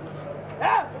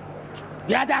 Huh?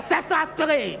 We are the ancestral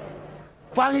spirit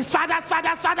from his father's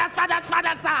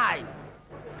side.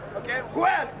 Okay, who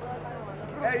else?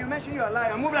 Hey, you mentioned you're a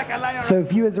lion. Move like a lion. So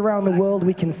viewers around the world,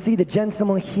 we can see the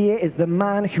gentleman here is the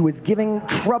man who was giving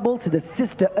trouble to the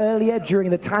sister earlier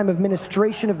during the time of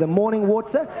ministration of the morning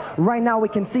water. Right now we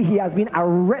can see he has been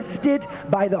arrested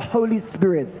by the Holy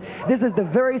Spirit. This is the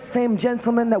very same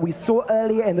gentleman that we saw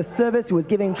earlier in the service who was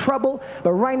giving trouble,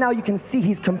 but right now you can see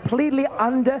he's completely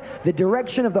under the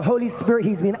direction of the Holy Spirit.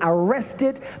 He's been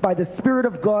arrested by the Spirit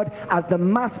of God as the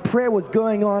mass prayer was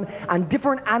going on, and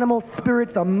different animal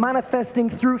spirits are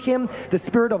manifesting through him. The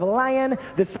spirit of lion,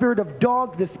 the spirit of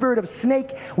dog, the spirit of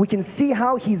snake. We can see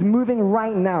how he's moving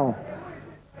right now.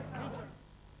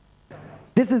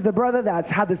 This is the brother that's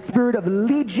had the spirit of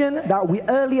legion that we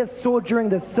earlier saw during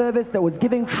the service that was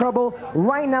giving trouble.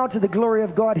 Right now, to the glory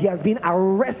of God, he has been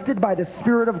arrested by the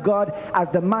Spirit of God as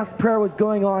the mass prayer was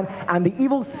going on, and the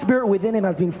evil spirit within him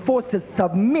has been forced to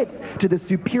submit to the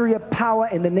superior power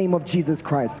in the name of Jesus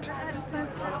Christ.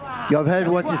 You have heard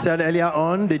what he said earlier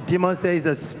on. The demon says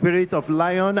a spirit of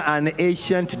lion and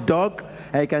ancient dog.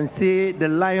 I can see the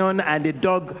lion and the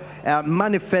dog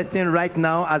manifesting right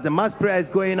now. As the mass prayer is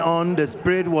going on, the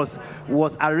spirit was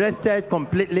arrested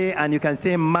completely, and you can see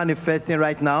him manifesting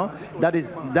right now. That is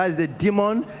the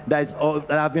demon that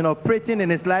have been operating in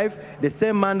his life. The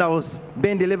same man that was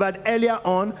being delivered earlier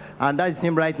on, and that is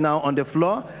him right now on the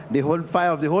floor. The whole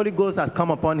fire of the Holy Ghost has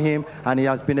come upon him, and he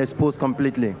has been exposed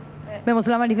completely. Vemos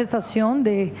la manifestación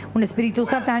de un espíritu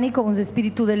satánico, un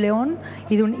espíritu de león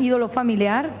y de un ídolo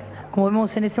familiar, como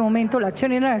vemos en este momento, la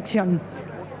acción y la reacción.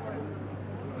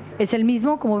 Es el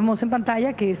mismo, como vemos en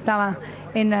pantalla, que estaba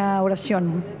en la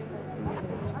oración.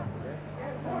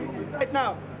 Right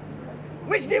now.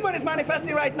 Which demon is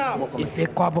manifesting right now? It's a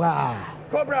cobra.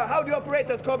 Cobra. How do you operate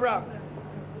as cobra?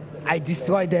 I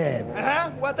destroy them.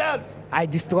 What else? I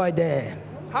destroy them.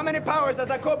 How many powers as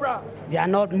a cobra? They are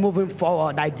not moving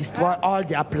forward. I destroy all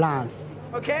their plans.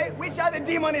 Okay, which are the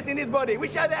demons in his body?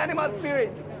 Which are the animal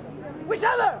spirits? Which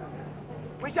other?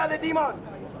 Which are the demons?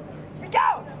 Speak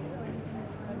out!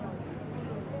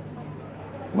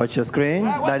 Watch your screen.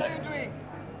 What are you doing?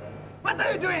 What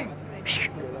are you doing?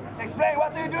 Explain,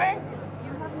 what are you doing?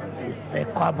 It's a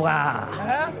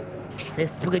cobra. The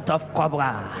spirit of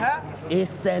cobra. It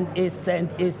sent.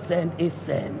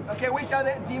 Okay, which are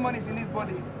the demons in his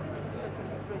body?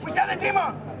 Which other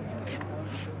demon?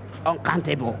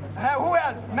 Uncountable. Who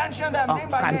else? Mention them name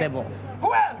by name. Uncountable.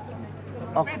 Who else?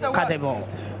 Spirit of what? Uncountable.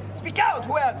 Speak out.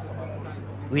 Who else?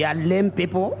 We are lame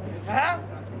people,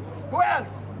 Who else?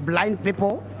 blind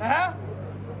people.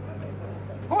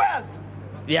 Who else?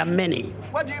 We are many.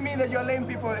 What do you mean that you're lame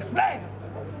people? Explain.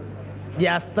 They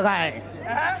are strong.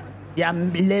 They are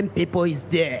lame people is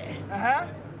there.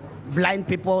 Blind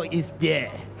people is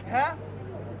there.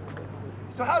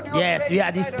 So how do you Yes, operate we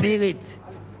are the inside of him? spirit.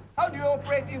 How do you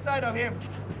operate inside of him?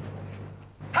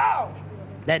 How?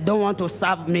 They don't want to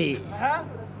serve me.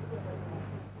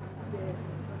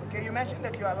 Okay, you mentioned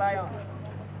that you are a lion.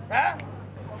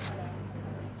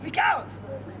 Speak out.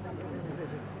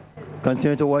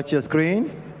 Continue to watch your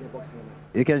screen.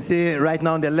 You can see right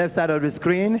now on the left side of the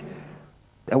screen,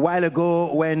 a while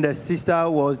ago when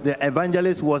the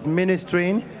evangelist was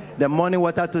ministering the morning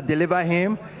water to deliver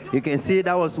him, you can see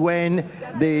that was when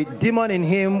the demon in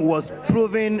him was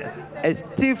proving a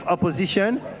stiff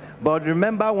opposition. But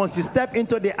remember, once you step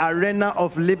into the arena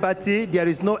of liberty, there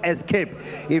is no escape.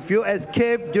 If you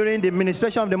escape during the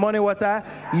ministration of the morning water,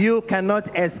 you cannot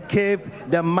escape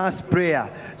the mass prayer.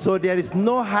 So there is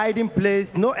no hiding place,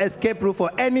 no escape route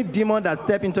for any demon that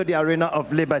step into the arena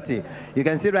of liberty. You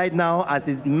can see right now as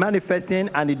it's manifesting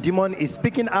and the demon is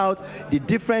speaking out the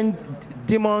different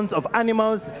demons of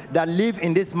animals that live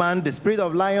in this man, the spirit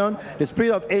of lion, the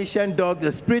spirit of ancient dog,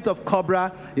 the spirit of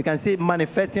cobra. You can see it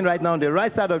manifesting right now on the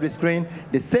right side of the screen.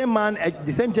 The same man,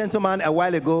 the same gentleman a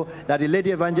while ago that the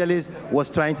lady evangelist was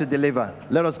trying to deliver.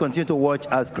 Let us continue to watch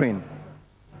our screen.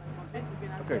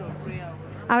 Okay.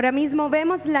 Ahora mismo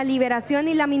vemos la liberación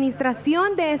y la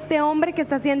administración de este hombre que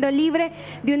está siendo libre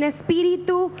de un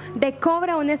espíritu de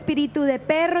cobra, un espíritu de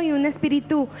perro y un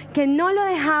espíritu que no lo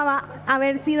dejaba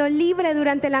haber sido libre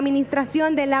durante la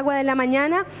administración del agua de la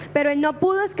mañana, pero él no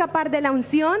pudo escapar de la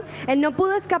unción,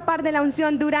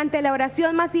 durante la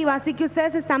oración masiva, así que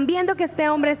ustedes están viendo que este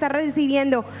hombre está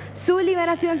recibiendo su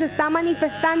liberación, se está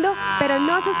manifestando, pero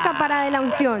no se escapará de la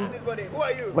unción.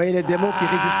 Voyez les démons qui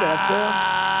résistent à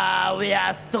ça. We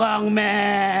are strong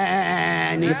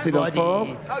men in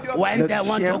body. When they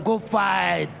want to go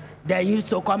fight, they used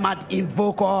to come and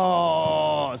invoke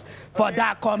us for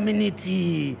that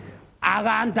community.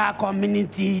 Around that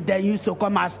community, they used to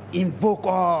come and invoke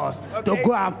us to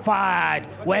go and fight.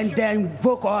 When they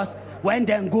invoke us, when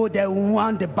they go, they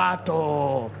won the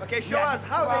battle. Okay, show us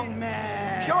how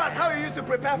you used to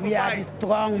prepare for We are fight. the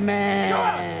strong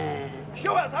men.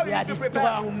 Show us how you used to prepare.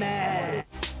 Strong men.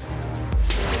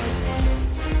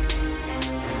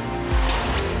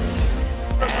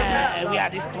 We are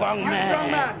the strong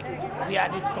men. We are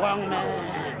the strong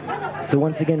men. So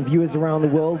once again, viewers around the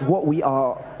world, what we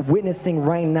are witnessing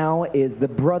right now is the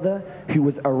brother who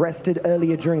was arrested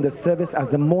earlier during the service as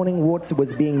the morning water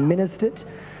was being ministered.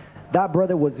 That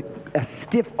brother was a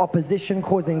stiff opposition,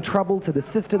 causing trouble to the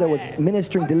sister that was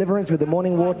ministering deliverance with the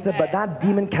morning water, but that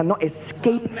demon cannot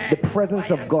escape the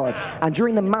presence of God. And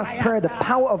during the mass prayer, the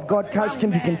power of God touched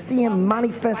him. You can see him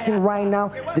manifesting right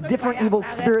now the different evil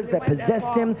spirits that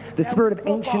possessed him, the spirit of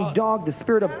ancient dog, the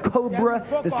spirit of cobra,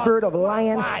 the spirit of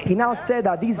lion. He now said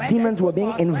that these demons were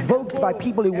being invoked by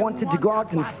people who wanted to go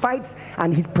out and fight,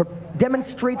 and he's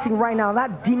demonstrating right now,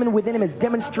 that demon within him is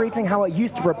demonstrating how it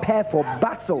used to prepare for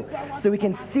battle. So we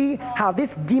can see how this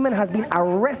demon has been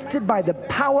arrested by the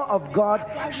power of God,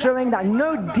 showing that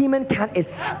no demon can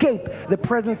escape the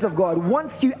presence of God.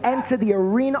 Once you enter the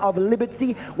arena of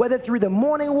liberty, whether through the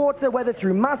morning water, whether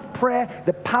through mass prayer,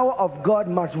 the power of God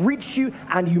must reach you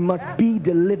and you must be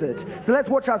delivered. So let's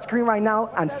watch our screen right now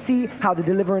and see how the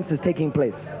deliverance is taking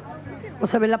place.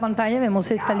 Vamos a ver la pantalla,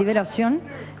 vemos esta liberación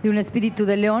de un espíritu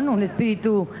de león, un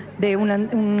espíritu de un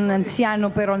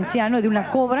anciano, perro anciano, de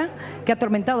una cobra que ha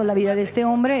atormentado la vida de este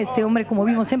hombre. Este hombre, como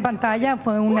vimos en pantalla,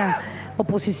 fue una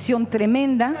oposición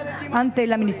tremenda ante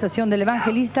la administración del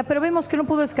evangelista, pero vemos que no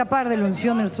pudo escapar de la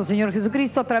unción de nuestro Señor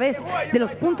Jesucristo a través de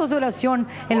los puntos de oración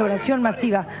en la oración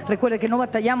masiva. Recuerde que no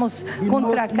batallamos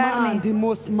contra carne.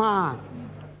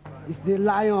 It's the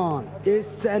lion,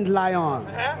 ancient lion.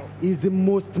 Is the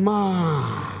most man.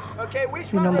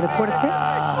 Un hombre fuerte.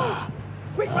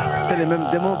 C'est le même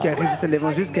démon qui a résisté à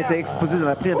l'évangile qui a été exposé dans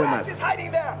la prière de masse.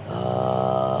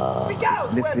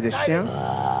 L'esprit de chien,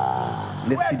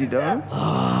 l'esprit d'homme,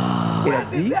 il a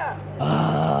dit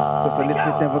que son esprit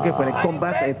est invoqué pour les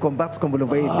combattre et combattre comme vous le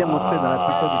voyez démontré dans la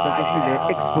puissance du Saint-Esprit. Il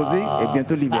est exposé et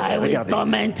bientôt libéré. I will Regardez.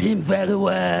 torment him very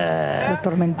well.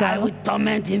 I will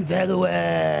torment him very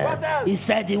well. He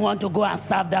said he want to go and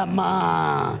serve that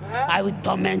man. I will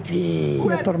torment him.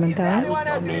 Lo atormentará. I will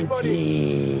torment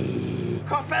him.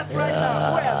 Confess right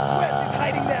now. Who else is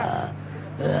hiding there?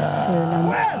 sobre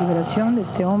la liberación de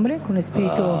este hombre con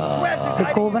espíritu de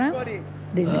cobra,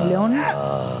 de león,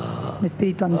 un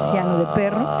espíritu anciano de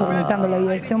perro, atormentando la vida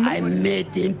de este hombre. I made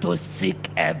him to sick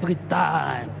every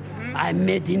time. I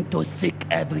made him to sick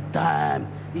every time.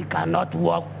 He cannot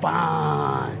walk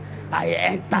fine. I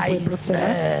enter his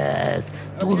cells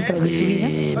to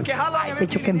dream. He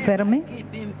hecho que enferme. Give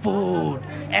him food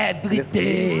every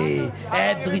day,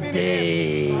 every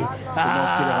day.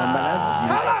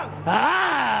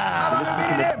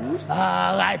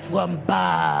 Right from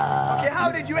birth. Okay,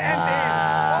 how did you enter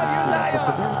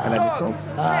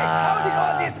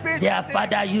in? Their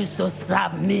father used to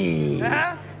serve me.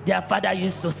 Their father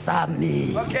used to serve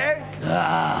me. Okay.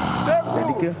 Their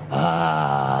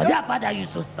father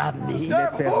used to serve me.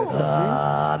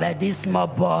 But this small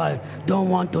boy don't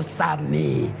want to serve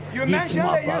me. You This mentioned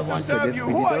small they boy used to wants serve you.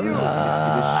 Who are you? Who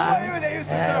are you they used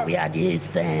to serve? We are the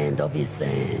saint of his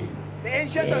saint. The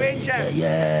ancient of ancients.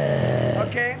 Yeah.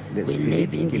 Okay. We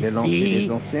live in the sea,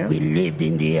 we lived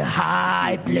in the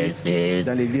high places,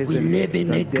 we live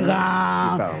in the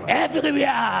ground,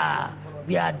 everywhere.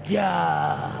 We are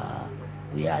there.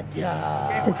 We are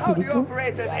there. Este espíritu,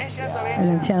 el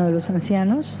anciano de los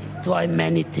ancianos, Destroy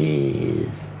many things.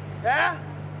 Yeah?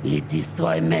 He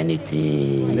destroy many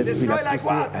things. L'esprit l'a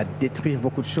poussé à détruire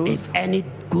beaucoup de choses. If any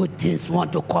good things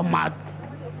want to come out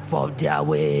for their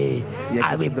way,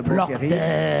 I will block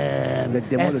them.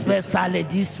 Especially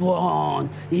this one.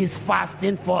 He's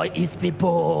fasting for his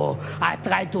people. I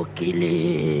try to kill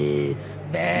him.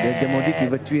 Les démons disent qu'il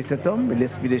veut tuer cet homme,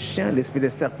 l'esprit des chiens, l'esprit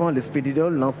des serpents, l'esprit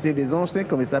d'idole, l'ancien des anges,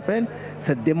 comme il s'appelle.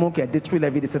 Ce démon qui a détruit la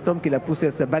vie de cet homme, qui l'a poussé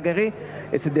à se bagarrer.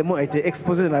 Et ce démon a été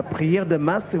exposé dans la prière de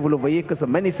masse. Vous le voyez que ça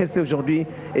manifeste aujourd'hui.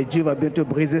 Et Dieu va bientôt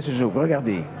briser ce joug.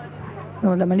 Regardez.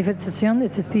 No, la manifestación de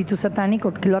este espíritu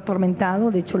satánico que lo ha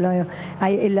atormentado, de hecho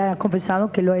él ha confesado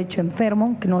que lo ha hecho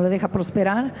enfermo, que no lo deja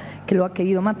prosperar, que lo ha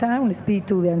querido matar, un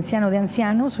espíritu de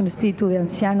ancianos, un espíritu de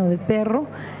anciano de perro,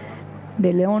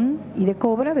 de león y de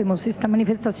cobra. Vemos esta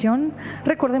manifestación.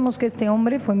 Recordemos que este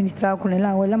hombre fue ministrado con el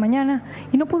agua de la mañana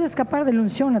y no pudo escapar de la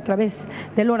unción a través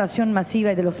de la oración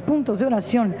masiva y de los puntos de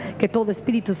oración. Que todo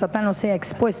espíritu satano sea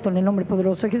expuesto en el nombre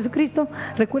poderoso de Jesucristo.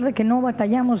 Recuerde que no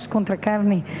batallamos contra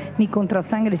carne ni contra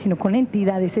sangre, sino con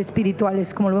entidades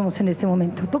espirituales, como lo vemos en este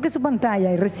momento. Toque su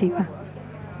pantalla y reciba.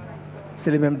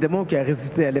 C'est le même démon qui a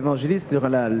résisté à l'évangéliste durant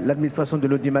l'administration de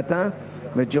l'audi matin,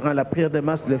 mais durant la prière de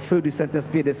masse, le feu du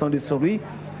Saint-Esprit est descendu sur lui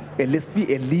et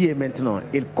l'esprit est lié maintenant.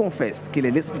 Il confesse qu'il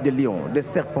est l'esprit de lion, de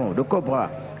serpent, de cobra,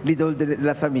 l'idole de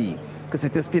la famille, que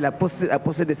cet esprit a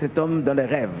possédé cet homme dans les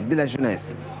rêves de la jeunesse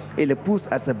et le pousse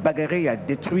à se bagarrer, à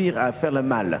détruire, à faire le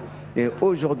mal. Et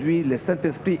aujourd'hui, le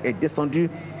Saint-Esprit est descendu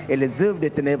et les œuvres des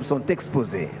ténèbres sont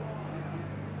exposées.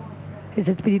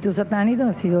 Este espíritu satánico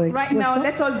ha sido Right now, expuesto.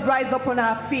 let us rise up on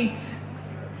our feet.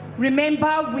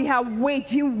 Remember, we are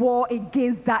waging war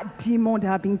against that demon that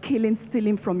have been killing,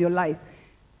 stealing from your life.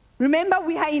 Remember,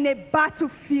 we are in a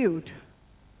battlefield,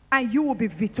 and you will be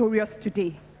victorious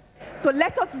today. So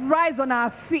let us rise on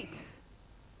our feet.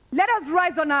 Let us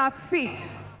rise on our feet.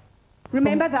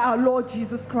 Remember that our Lord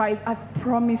Jesus Christ has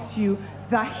promised you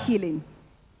that healing.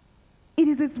 It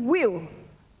is His will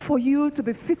for you to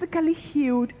be physically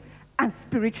healed and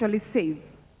spiritually saved.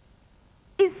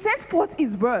 He sent forth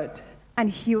His word and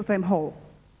healed them all.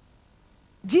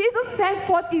 Jesus sent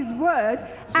forth His word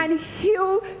and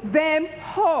healed them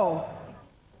all.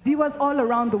 Viewers all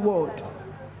around the world,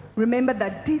 remember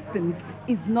that distance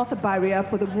is not a barrier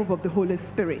for the move of the Holy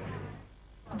Spirit.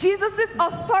 Jesus'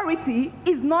 authority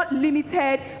is not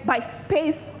limited by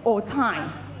space or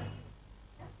time.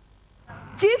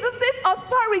 Jesus'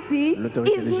 authority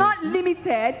is not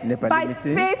limited by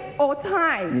space or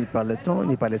time. Ni par le temps,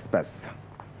 ni par l'espace.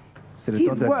 C'est le His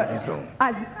temps de la word guérison.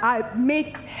 has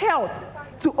made health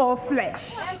to all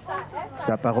flesh.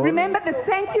 Sa parole Remember, the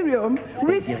centurion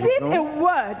received a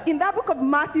word in that book of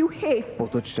Matthew 8, pour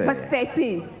toute chair. verse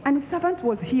 13, and his servant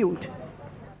was healed.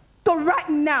 So right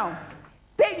now,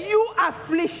 say you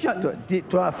affliction,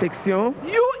 Toi affliction,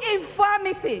 you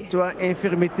infirmity, toi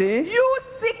infirmité, you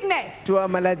sickness, toi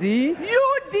maladie,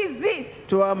 you disease,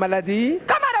 toi maladie,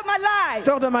 come out of my life.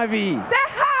 sors de ma vie. Say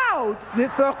out,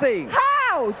 Sortez.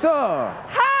 out, Sors.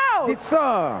 out, Dites sors.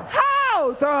 out,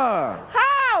 Sors.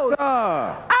 out,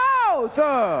 Sors. out,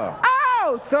 Sors.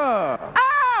 out, Sors.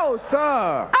 out,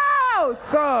 Sors. out,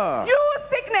 Sors. you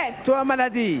sickness, Toi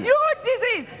maladie. you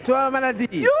disease, Toi maladie.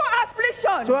 you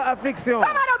affliction, Toi affliction.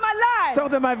 come out of my life, Sors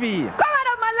de ma vie. come out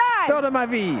of my life, Sors de ma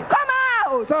vie. come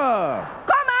out, Sors.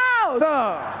 come out,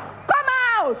 Sors. come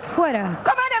out, Fuera.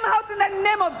 command them out in the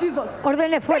name of Jesus.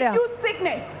 Ordene Say, fuera. you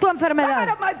sickness, Tu come out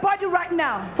enfermedad. of my body right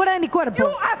now. Fuera de mi You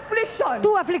cuerpo. affliction,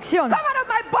 Tu aflicción. come out of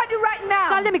my body right now.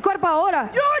 Sal de mi cuerpo ahora.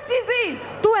 You disease.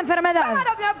 Tu enfermedad. Come out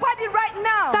of your body right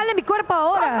now. Sal de mi cuerpo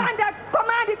ahora.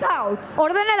 Command it out.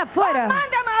 Ordénela fuera.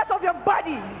 Command them out of your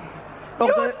body.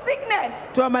 You sickness.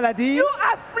 Toi maladie. You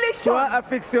affliction. Toi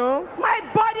affliction. My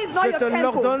body is not Je your te temple.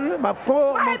 l'ordonne. Mon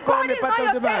corps n'est pas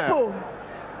ton demeure.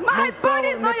 My body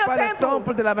is not your pas le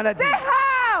temple de la maladie. Say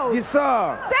how. Dis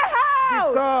sors. Say how.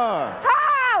 Dis sors.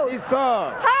 How. Dis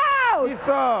sors. How. Dis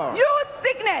sors. You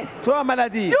sickness. Toi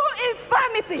maladie. You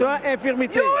infirmity. Toi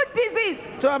infirmité. You disease.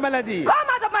 Toi maladie. Come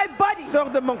out of my body.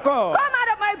 Sors de mon corps. Come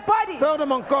out of my body. Sors de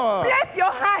mon corps. Place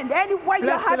your hand anywhere you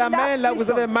have la main là où vous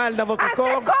avez mal dans votre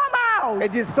corps. Come out. Et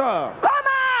dis sors. Come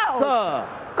out. Sors.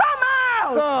 Come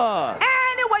out. Sors.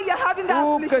 Anywhere you're having that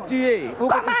Où que tu es, où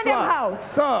que tu Command them sois, out.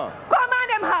 sors. Command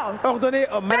them out. Ordonnez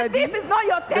aux maladies This is not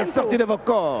your de temple. sortir de vos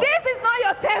corps. This is not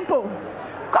your temple.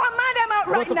 Command them out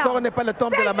right Votre now. corps n'est pas le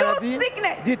temple de la maladie.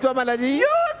 Dis-toi maladie. You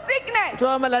sickness.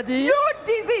 Toi maladie. You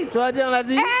disease. Toi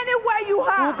maladie. Anywhere you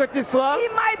are. Où que tu sois.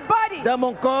 In my body. Dans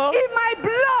mon corps. In my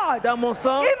blood. Dans mon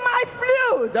sang. In my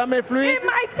fluid. Dans mes fluides. In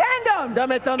my tendons. Dans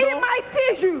mes tendons. In my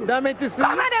tissue. Dans mes tissus.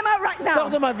 Command them out right now. Sors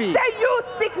de ma vie. Say you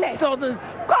sickness. Sors de...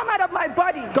 Come out of my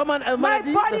body. Commande à My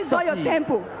maladie body de is not your sortir.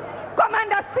 temple.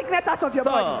 Command that sickness out of your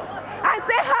Sors. body. And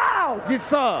say how. Dis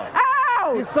sors.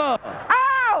 Out. Dis sors.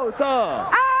 Out. Sors.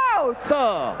 Out.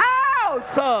 Sors. Out.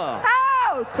 Sors.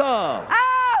 Out. Sors.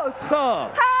 Out.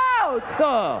 Sors. Out.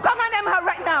 Sors. Command them out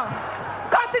right now.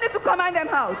 Continue to command them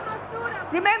out.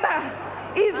 Remember,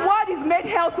 His word is made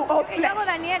hell to all flesh.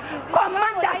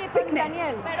 Command that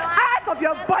sickness out of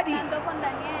your body,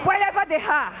 wherever they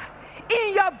are,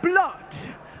 in your blood.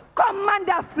 Command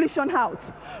the affliction out.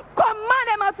 Command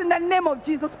them out in the name of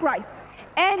Jesus Christ.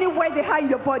 Anywhere they are in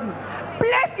your body,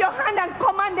 place your hand and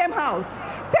command them out.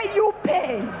 Say, you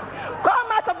pain, come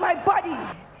out of my body.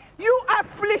 You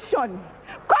affliction,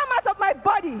 come out of my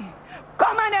body.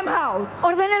 Command them out.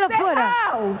 Ordénelo Say, fuera.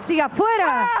 out. Siga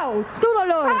fuera. Out. Tu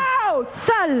dolor. Out.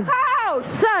 Sal. Out.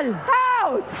 Sal.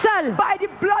 Out. Sal. By the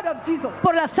blood of Jesus.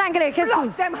 Por la sangre de Flush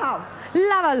Jesús. them out.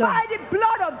 Lávalo. By the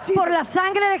blood of Jesus. Por la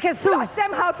sangre de Jesús. Flush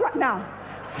them out right now.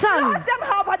 Sal. Flush them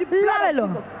out by the blood Lávelo. of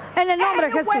Jesus. En el nombre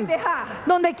de Anywhere Jesús. they are.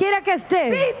 Donde quiera que esté.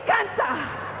 Be it cancer,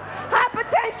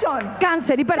 hypertension,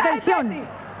 Cáncer, hipertensión,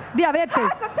 diabetes,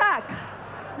 heart attack,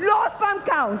 low sperm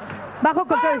count, bajo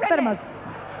control de espermas.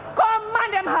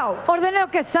 command them out.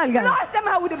 Ordénelo que salgan. Flush them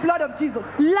out with the blood of Jesus.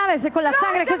 Lávese con la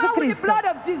sangre de Flush them out with the Jesucristo. blood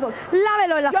of Jesus.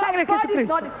 Lávelo en la Your sangre de body is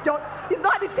Jesucristo.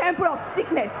 not the temple of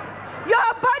sickness.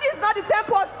 Your body is not the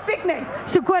temple of sickness,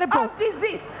 Su cuerpo of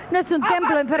disease, no es un of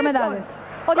templo de enfermedades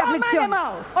o de Command aflicción. them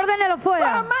out. Ordénelo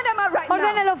fuera. Command them out right now.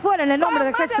 Ordénelo fuera en el nombre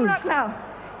de Command them Jesús. right now.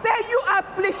 Say, you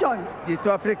affliction.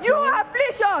 Dis-toi affliction. You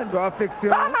affliction. Toi affliction.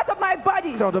 Come out of my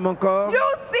body. Sors de mon corps. You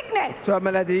sickness. Toi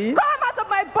maladie. Come out of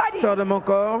my body. Sors de mon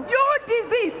corps. You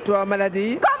disease. Toi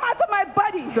maladie. Come out of my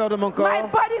body. Sors de mon corps. My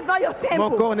body is not your temple.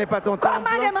 Mon corps n'est pas ton temple.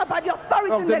 Command them out by the authority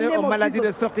in the Ordonnez name aux of maladies de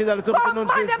Jesus. sortir dans l'autorité du nom de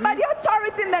Command them by Jésus. the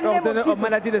authority in the name of Ordonnez aux Jesus.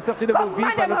 maladies de sortir de vos vies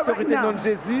Command par them out l'autorité right du nom de now.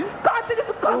 Jésus. Continue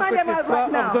to Où command que them tu out sois,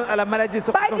 right now. ordonne à la maladie de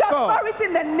sortir By de the ton corps. authority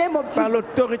in the name of Par Jesus.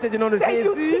 l'autorité du nom de Say,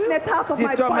 you Jésus. sickness out of my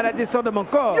Dis-toi body. maladie, sors de mon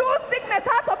corps. You sickness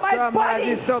out of my Toi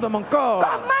maladie, body. sors de mon corps.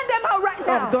 Command them out right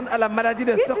now. Ordonne à la maladie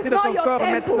de This sortir is de not ton your corps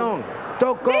temple. maintenant.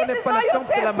 Ton corps This n'est is pas not le your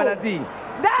temple de la temple. maladie.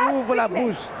 That Ouvre la sickness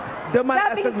bouche. Demande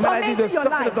that à been cette maladie de tormenting your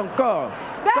sortir de life. ton corps.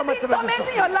 That Comment is ça va te tormenting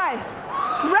sortir? your life.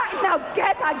 Right now,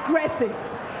 get aggressive.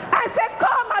 I say,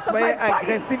 come out of my Soyez body.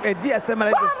 agressif et dis à cette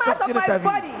maladie de Come out sortir of de ta my vie.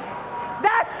 body.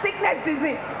 That sickness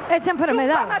disease. Esa You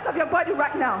enfermedad. come out of your body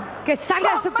right now. Que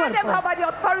salga de su Command them out cuerpo. by the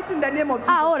authority in the name of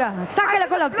Jesus. Ahora, sáquela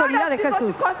con la And the blood autoridad de of Jesus,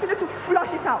 Jesús. you continue to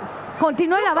flush it out.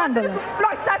 Continúe You lavándolo. continue to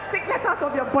flush that sickness out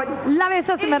of your body. Lave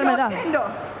esas In your enfermedades tendon,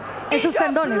 en in sus your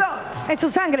tendones, blood, en su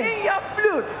sangre, in your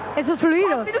fluid. en sus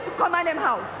fluidos. Continue to command them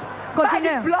out. By the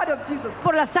Continúe blood of Jesus.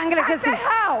 por la sangre de I say Jesús.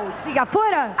 out. Siga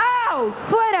fuera, Out.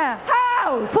 fuera,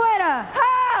 Out. fuera,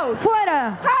 Out.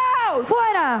 fuera, Out.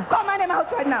 fuera. Command them out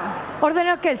right now.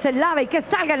 Ordeno que se lave y que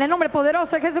salga en el nombre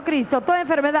poderoso de Jesucristo toda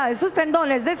enfermedad de sus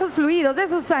tendones, de sus fluidos, de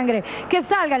su sangre. Que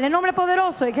salga en el nombre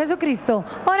poderoso de Jesucristo.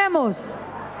 Oremos.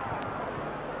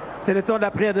 C'est le temps de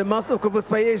la prière de masse. Où que vous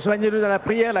soyez, joignez-nous dans la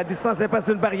prière. La distance n'est pas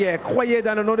une barrière. Croyez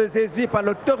dans le nom de Jésus, par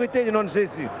l'autorité du nom de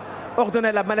Jésus.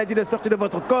 Ordonnez la maladie de sortir de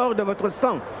votre corps, de votre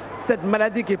sang. Cette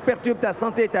maladie qui perturbe ta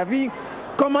santé et ta vie,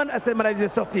 commande à cette maladie de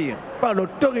sortir par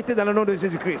l'autorité dans le nom de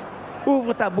Jésus-Christ.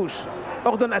 Ouvre ta bouche.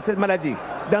 Ordonne à cette maladie,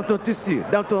 dans ton tissu,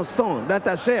 dans ton sang, dans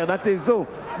ta chair, dans tes os,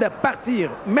 de partir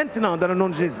maintenant dans le nom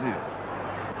de Jésus.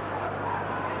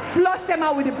 Flush them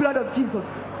out with the blood of Jesus.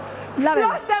 Lávelo.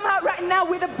 Flush them out right now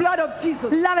with the blood of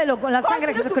Jesus. Lávelo con la sangre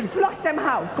de Continue to Jesucristo. flush them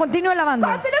out. Continúe lavando.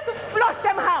 Continue to flush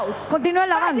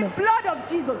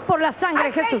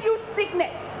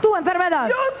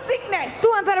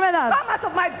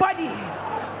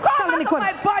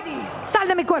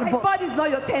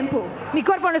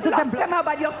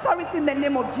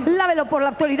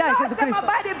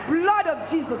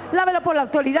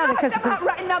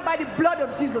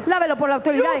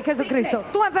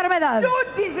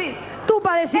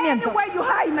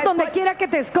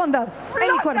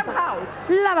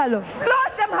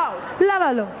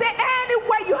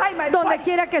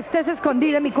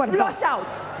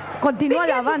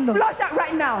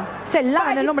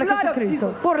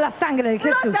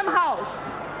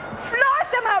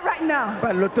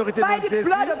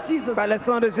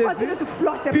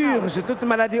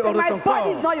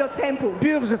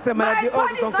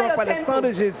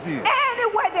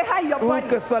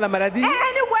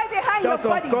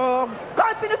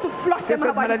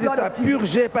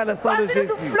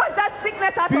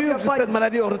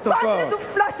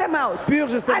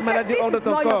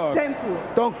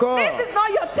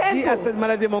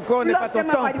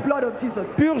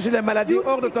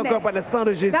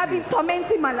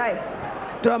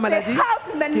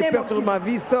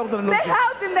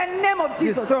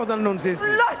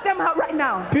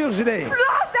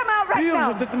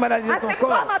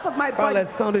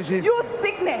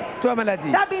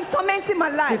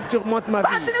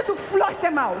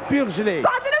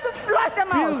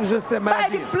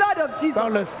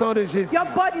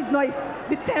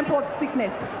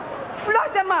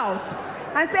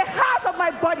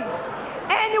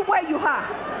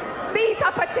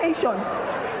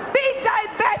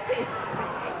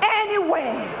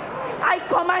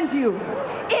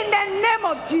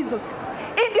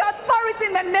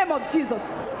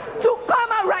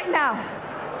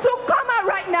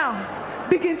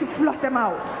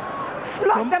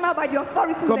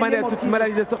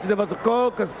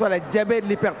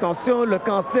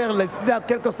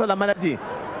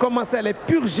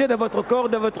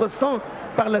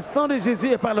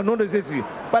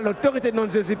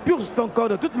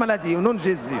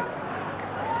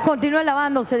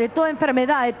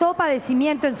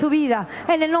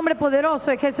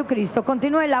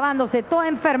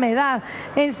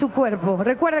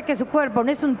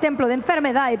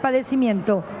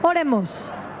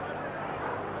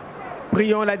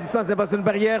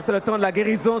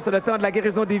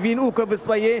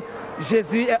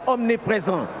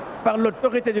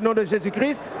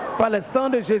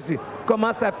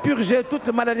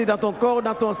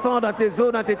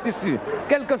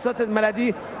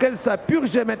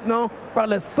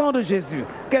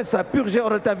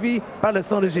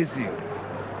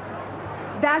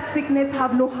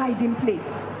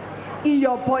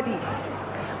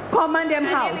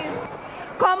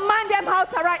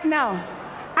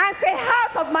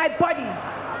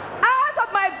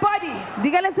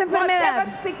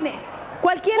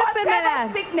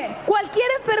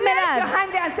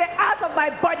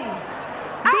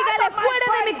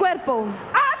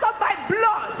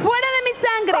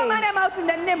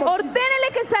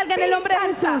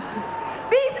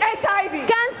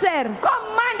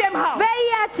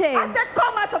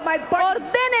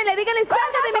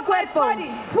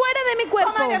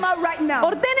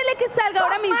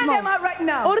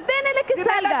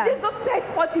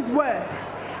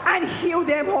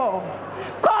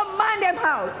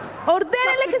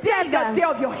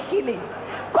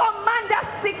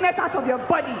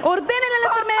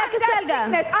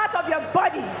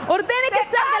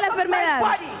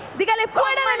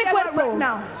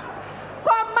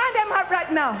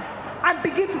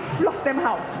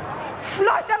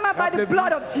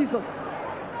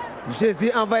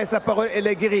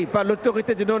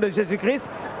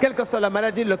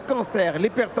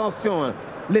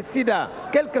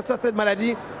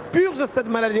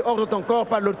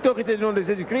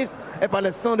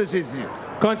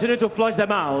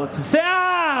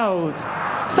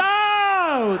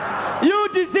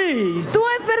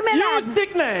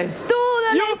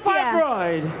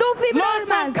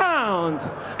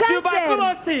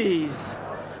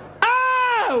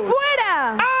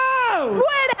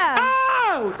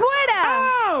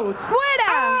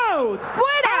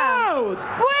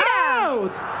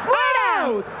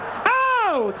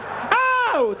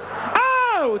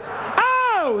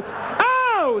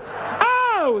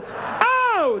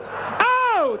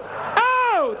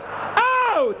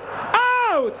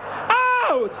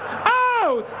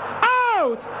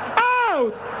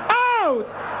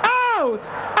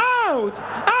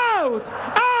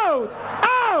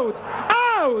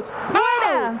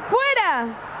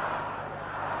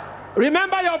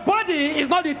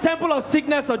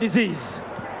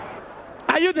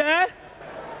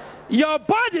Your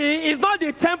body is not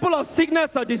the temple of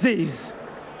sickness or disease,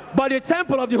 but the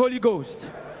temple of the Holy Ghost.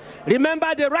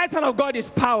 Remember, the right hand of God is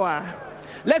power.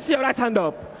 Let's see your right hand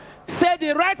up. Say,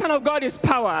 the right hand of God is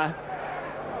power.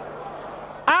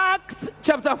 Acts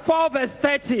chapter 4 verse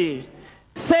 30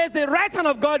 says the right hand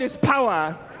of God is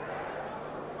power.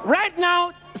 Right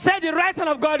now, say the right hand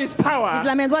of God is power.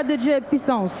 La main droite de Dieu est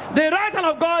puissance. The right hand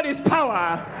of God is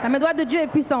power. La main droite de Dieu est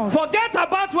puissance. Forget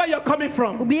about where you're coming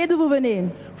from. Oubliez d'où vous venez.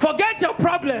 Forget your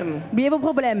problem. Oubliez vos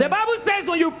problèmes. The Bible says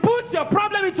when you put your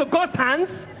problem into God's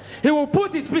hands, He will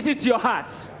put His peace into your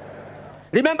heart.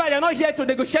 Remember, you're not here to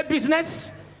negotiate business.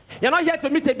 You're not here to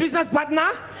meet a business partner.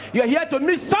 You're here to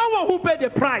meet someone who paid the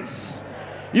price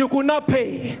you could not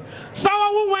pay.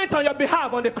 Someone who went on your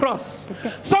behalf on the cross.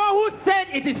 Someone who said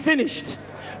it is finished.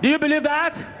 Do you believe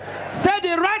that? Say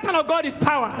the right hand of God is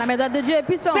power. La main droite de Dieu est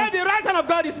puissante. Say the right hand of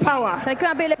God is power. Say the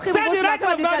right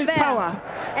hand of God is power.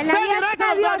 Say the right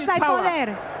hand of God is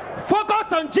power.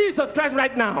 Focus on Jesus Christ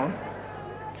right now.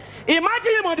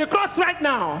 Imagine Him on the cross right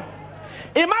now.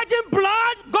 Imagine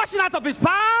blood gushing out of His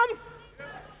palm.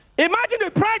 Imagine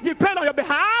the price He paid on your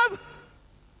behalf.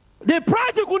 The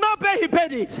price you could not pay, He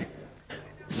paid it.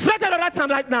 Stretch out your right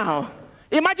hand right now.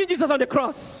 Imagine Jesus on the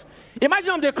cross. Imagine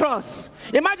on the cross.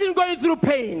 Imagine Him going through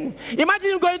pain.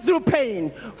 Imagine Him going through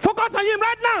pain. Focus on Him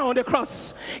right now on the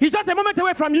cross. He's just a moment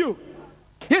away from you.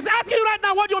 He's asking you right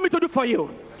now, what do you want me to do for you?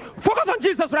 Focus on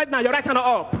Jesus right now. Your right hand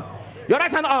up. Your right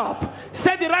hand up.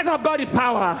 Say the right hand of God is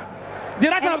power. The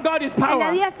right hand of God is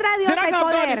power. The right hand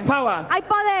of God is power. Hay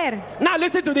poder. Now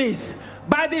listen to this.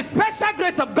 By the special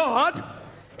grace of God,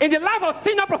 in the life of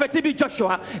senior prophet T.B.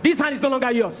 Joshua, this hand is no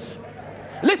longer yours.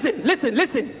 Listen, listen,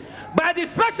 listen. By the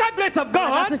special grace of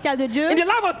God, in the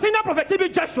life of senior prophet T.B.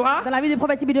 Joshua,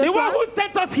 the one who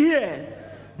sent us here,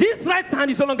 this right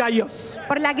hand is no longer yours.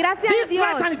 Por la gracia This de Dios.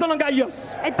 right hand is no longer yours.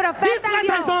 El This profeta right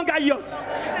hand is no longer yours.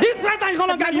 This right hand is no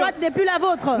longer yours.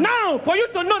 Now, for you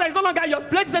to know that it's no longer yours,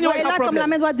 place it anywhere you have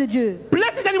problem.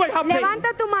 Place it anywhere you have pain.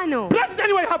 Levanta tu mano. Place it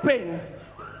anywhere you have pain.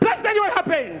 Place it anywhere you have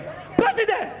pain. Place it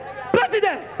there. Place it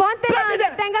there. Ponte Place it donde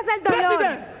there. tengas el Place it dolor.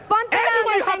 there. Ponte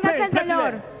Anywhere you donde have tengas pain, el place it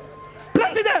dolor. there.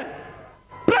 Place it there.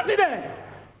 Place it there.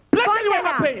 Place it anywhere you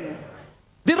have pain.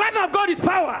 The right hand of God is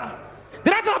power. The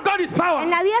right hand of God is power. En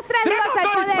la diestra de Dios hay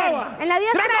poder. En la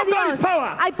diestra de Dios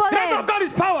hay poder. The right hand of God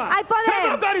is power. Hay poder. The right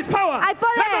hand of God is power. Hay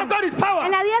poder. The right hand of God is power.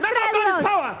 En la diestra de Dios.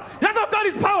 The right hand of God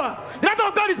is power. The right hand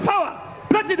of God is power.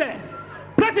 Place it there.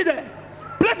 Place it there.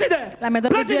 Place it there. La main de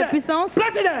Dieu est puissance.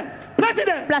 Place it there. Place it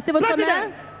there. Placez votre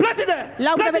main Place it there.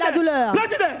 là où vous avez la douleur.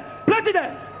 Place it there. Place it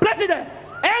there. Place it there.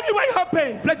 Anywhere you have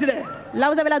pain, place it there. Là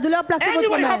où vous avez la douleur, placez votre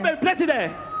Anywhere you have main. pain, place it there.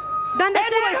 Donde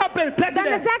Anywhere you have pain, place it donde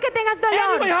there. sea que tengas dolor.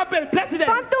 Anywhere you have pain, place it there.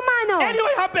 Pon tu mano.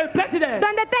 Anywhere you have pain, place it there.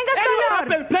 Donde tengas Anywhere you have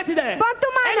dolor. pain, place it there. Pon tu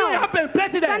mano. Anywhere you have pain,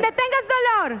 place it there. Donde tengas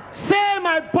dolor. Say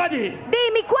my body. Di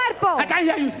mi cuerpo. I can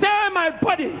hear you. Say my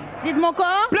body. Dites mon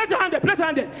corps. Place your hand there. Place your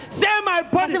hand there. Say my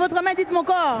body. Placez votre main, dites mon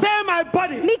corps. Say my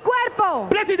body. Mi cuerpo.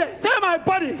 Place it there. Say my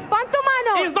body. Pon tu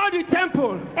mano. It's not the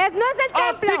temple No es el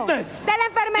of templo sickness. de la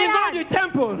It's not enfermedad. the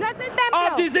temple No es el templo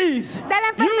of disease. de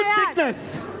la You enfermedad.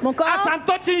 sickness. Mon corps, As I'm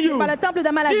touching you, pas le temple de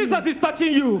la maladie. Jesus is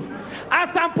touching you. As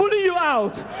I'm pulling you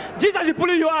out, Jesus is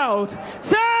pulling you out.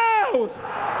 Say out.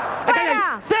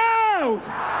 Fuera. Say out.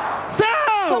 Say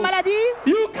Ton out. maladie,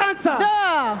 You cancer.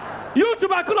 dehors. You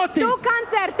tuberculosis. Tu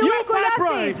cáncer, You tuberculosis,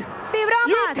 fibroid. You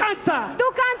fibromas, cancer. tu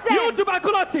cáncer, You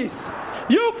tuberculosis.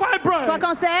 You fibroid. Toi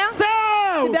cancer, Say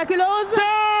out. tuberculose, Say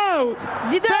out.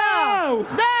 dis Say dehors. out.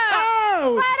 Dehors.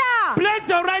 Out. fuera. Place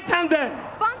your right hand there.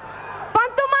 Pon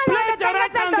tu mano Place donde your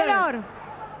right tengas el hand there. dolor.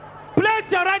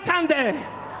 Place your right hand there.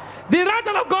 The right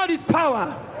hand of God is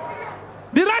power.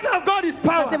 The right hand of God is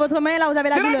power. Placez votre main là où vous avez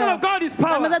la The right hand douleur. of God is La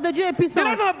power. main de Dieu est The right puissante.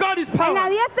 hand of God is En power. la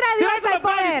diestra de The Dios right hand hay of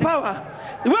God is poder. power.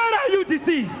 Where are you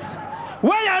disease?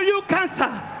 Where are you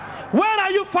cancer? Where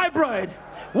are you fibroid?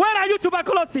 Where are you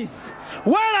tuberculosis?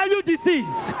 Where are you disease?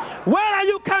 Where are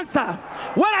you cancer?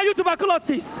 Where are you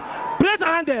tuberculosis? Place your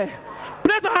hand there.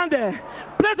 Place your hand there.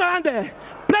 Place your hand there.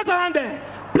 Place your hand there.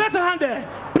 Place your hand there.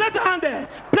 Place your hand there.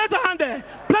 Place your hand there.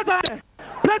 Place your hand there.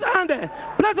 Place your hand there.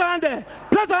 Place your hand there.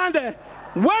 Place your hand there.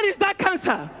 Where is that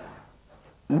cancer?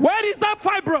 Where is that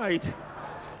fibroid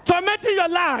tormenting your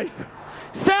life?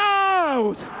 Say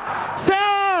out. Say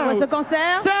out. Ce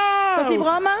cancer, Say out. ce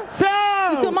fibrome, Say out.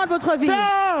 qui tourmente votre vie. Say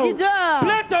out. Dis dehors.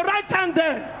 Place your right hand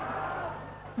there.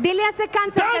 Dile a ese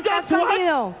cáncer que está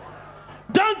escondido.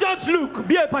 Don't just look.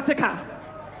 Be a partaker.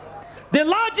 The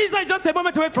Lord Jesus is just a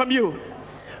moment away from you.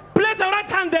 Place your right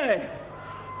hand there.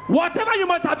 Whatever you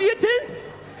must have eaten,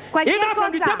 Cualquier either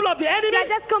from the cosa table of the que enemy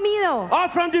hayas comido or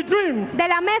from the dream. de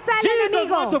la mesa del Jesus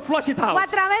enemigo wants to flush it o out. a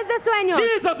través de sueños,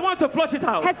 Jesus wants to flush it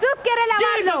out. Jesús quiere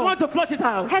Jesus lavarlo. wants to flush it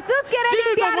out. Jesús quiere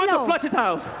Jesus wants to limpiarlo. flush it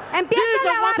out. Empieza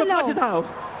Jesus a wants to flush it lavarlo. out.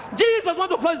 Jesus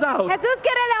wants to flush it out. Jesús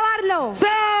quiere lavarlo.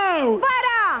 Sound!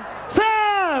 Fuera.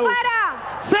 Sound! Fuera.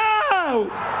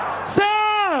 Sound!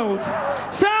 Sound!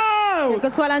 Sound! Que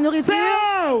ce soit la nourriture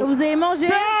que vous avez mangée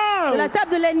de la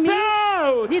table de l'ennemi.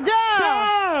 Dis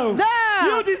dehors. Dehors.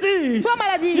 You disease. Toi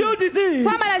maladie. You disease.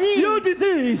 Toi maladie. You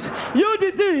disease. You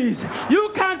disease. You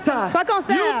cancer. Toi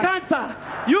cancer. You cancer.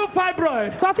 You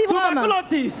fibroid. Toi fibrome.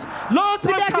 Tuberculosis. Low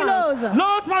sperm Tuberculose. count.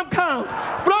 Low sperm count.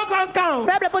 Low sperm count.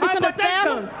 Faible production de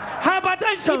sperme.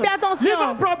 Hypertension. Hypertension.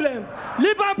 Liver problem.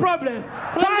 Liver problem.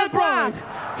 Fibroid.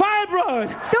 Fibroid.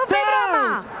 Tu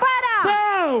fibroma. Fuera.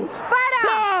 Sound. Fuera.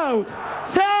 Sound.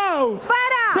 Sound.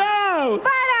 Fuera. Sound.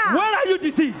 Fuera. Where are you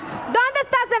diseased? ¿Dónde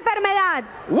estás, enfermedad?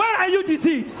 Where are you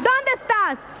diseased? ¿Dónde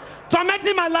estás?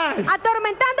 Tormenting my life.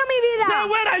 Atormentando mi vida. Say,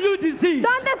 where are you diseased?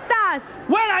 ¿Dónde estás?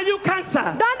 Where are you cancer?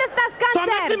 ¿Dónde estás,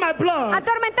 Tormenting cáncer? my blood.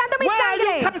 Atormentando mi Where are you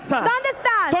sangre. cancer? ¿Dónde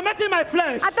estás? Tormenting my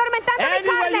flesh. Atormentando mi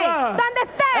Anywhere you carne. are. ¿Dónde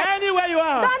estés? Anywhere you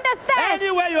are. ¿Dónde estés?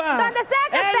 Anywhere you are. Donde sea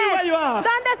que estés. Anywhere you are.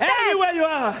 Donde estés. Anywhere you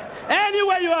are.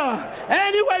 Anywhere you are.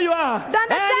 Anywhere you are.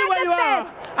 Donde sea Anywhere que you are.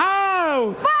 estés.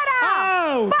 Out. Fuera.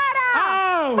 Out. Fuera.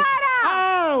 Out. Fuera.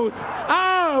 Out.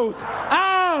 Out.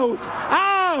 Out.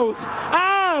 Out.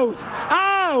 Out.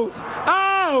 Out.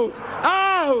 Out.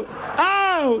 Out.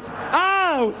 Out.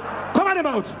 Out. Command him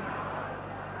out.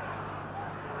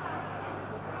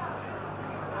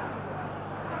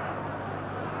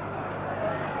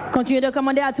 Continuez de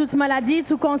commander à toute maladie,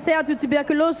 tout cancer, toute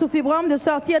tuberculose, tout fibrome de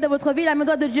sortir de votre vie. La main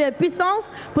droite de Dieu est puissance.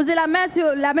 Posez la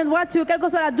main droite sur quelle que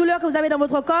soit la douleur que vous avez dans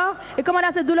votre corps et commandez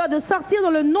à cette douleur de sortir dans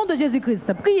le nom de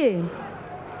Jésus-Christ. Priez.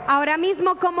 Ahora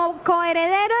mismo, como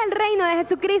coheredero del reino de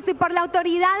Jesucristo y por la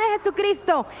autoridad de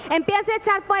Jesucristo, empiece a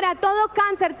echar fuera todo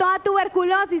cáncer, toda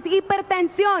tuberculosis,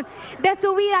 hipertensión de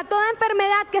su vida, toda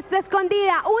enfermedad que esté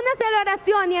escondida. Únase a la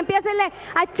oración y empiece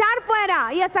a echar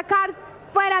fuera y a sacar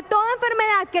fuera toda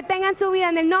enfermedad que tenga en su vida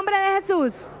en el nombre de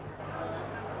Jesús.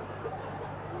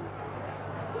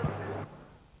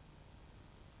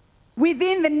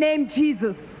 Within the name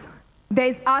Jesus, there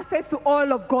is access to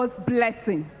all of God's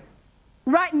blessing.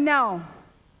 Right now,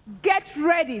 get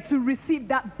ready to receive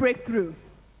that breakthrough.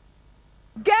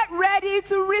 Get ready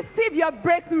to receive your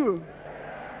breakthrough.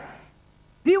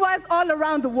 Viewers all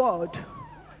around the world,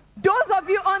 those of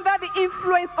you under the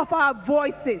influence of our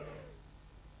voices,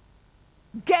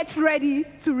 get ready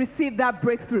to receive that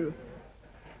breakthrough.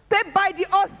 Say, by the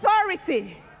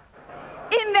authority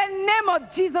in the name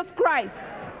of Jesus Christ,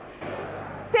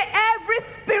 say every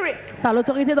spirit Par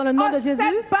l'autorité dans le nom de of Jésus,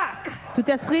 setback tout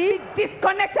esprit be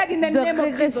disconnected in the de name of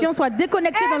régression Jesus. soit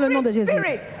déconnecté dans le nom de Every Jésus.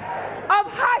 spirit of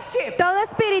hardship Todo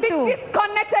espíritu be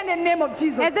disconnected in the name of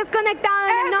Jesus. es desconectado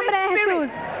en el nombre de Every spirit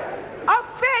Jesús. of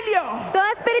failure Todo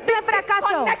espíritu de fracaso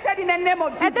disconnected in the name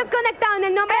of es Jesus. desconectado en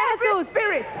el nombre de Every Jesús.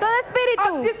 spirit Todo of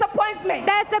espíritu disappointment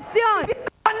de decepción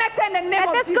disconnected in the name es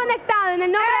of Jesus. desconectado en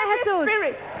el nombre de Every Jesús.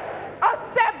 spirit of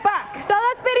setback Todo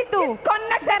espíritu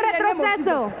disconnected de in the name of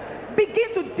retroceso Jesus. Begin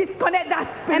to disconnect that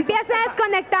spirit. empieza a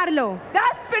desconectarlo.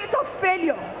 That spirit of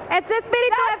failure. Ese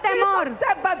espíritu de That spirit temor, of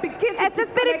setback, begin to ese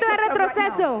espíritu de disconnect yourself right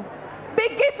retroceso, now.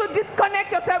 Begin to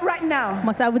disconnect yourself right now.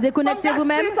 Commencez à vous From déconnecter that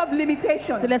vous-même spirit of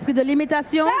limitation. de l'esprit de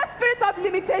limitation, That spirit of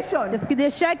limitation. l'esprit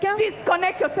d'échec.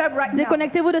 Disconnect yourself right now.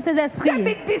 Déconnectez-vous de ces Say, esprits.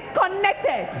 be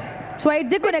disconnected. Soyez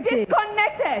déconnectés.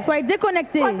 Disconnected. Soyez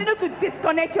déconnectés. Continue to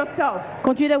disconnect yourself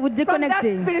Continuez de vous from that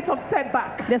déconnecter. spirit of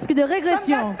setback. L'esprit de From that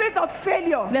régression, spirit of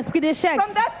failure. l'esprit d'échec,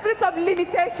 From that spirit of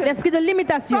limitation. l'esprit de From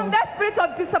limitation, that spirit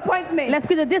of disappointment.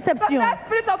 l'esprit de From déception, that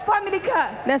spirit of family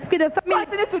curse. l'esprit de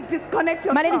Continue to disconnect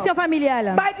yourself. malédiction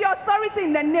familiale. By the authority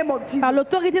in the name of Jesus. Par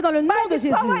l'autorité dans le nom de By the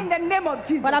power in Jésus. the name of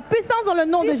Jesus. Par la puissance dans le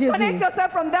nom de Disconnect Jésus.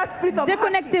 yourself from that spirit of hardship.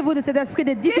 Déconnectez-vous de cet esprit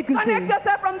de difficulté. Disconnect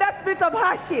yourself from that spirit of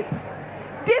hardship.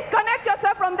 Disconnect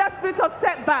yourself from that spirit of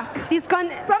setback.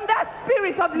 From that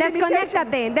spirit of limitation.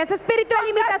 desconéctate de ese espíritu de From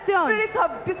that limitación, spirit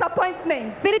of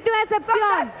disappointment. espíritu de From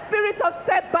decepción, that spirit of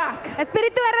setback.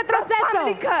 espíritu de From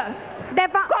family retroceso, curse. de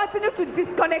Continue to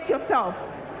disconnect yourself.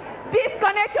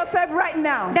 Disconnect yourself right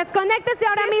now. desconéctese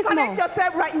ahora mismo. Disconnect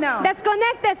yourself right now.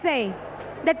 Desconéctese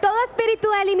de todo espíritu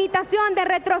de limitación, de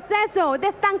retroceso, de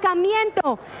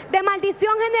estancamiento, de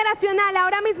maldición generacional.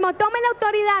 Ahora mismo tome la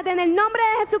autoridad en el nombre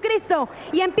de Jesucristo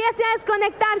y empiece a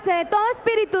desconectarse de todo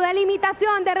espíritu de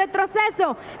limitación, de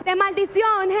retroceso, de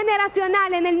maldición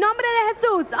generacional. En el nombre de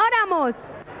Jesús, oramos.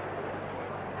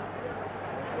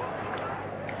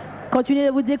 Continuez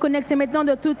de vous déconnecter maintenant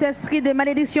de tout esprit de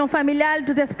malédiction familiale,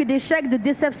 tout esprit d'échec, de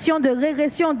déception, de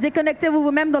régression. Déconnectez-vous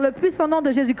vous-même dans le puissant nom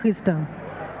de Jésus-Christ.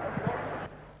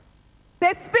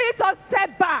 The spirit of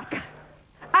setback,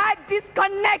 I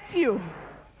disconnect you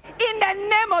in the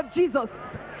name of Jesus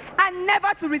and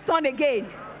never to return again.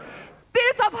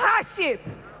 Spirit of hardship,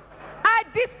 I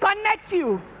disconnect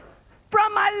you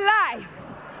from my life,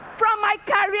 from my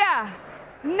career,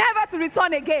 never to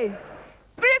return again.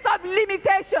 Spirit of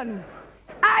limitation,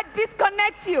 I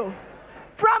disconnect you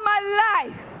from my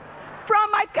life,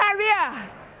 from my career,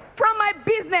 from my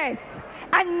business,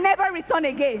 and never return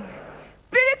again.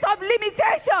 Spirit of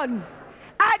limitation,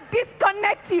 I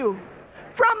disconnect you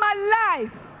from my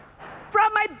life,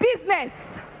 from my business,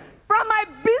 from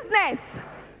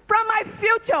my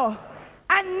future,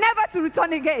 and never to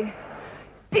return again.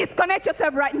 Disconnect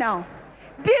yourself right now.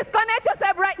 Disconnect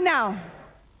yourself right now.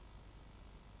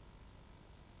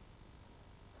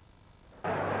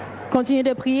 Continuez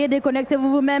de prier, déconnectez-vous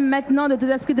vous-même maintenant de tout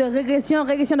esprit de régression,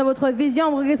 régression dans votre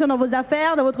vision, régression dans vos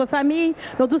affaires, dans votre famille,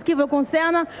 dans tout ce qui vous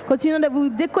concerne. Continuez de vous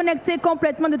déconnecter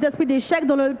complètement de tout esprit d'échec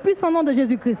dans le puissant nom de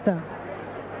Jésus-Christ.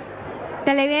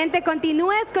 Televidente,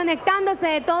 continúe desconectándose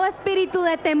de todo espíritu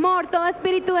de temor, todo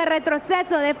espíritu de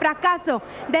retroceso, de fracaso,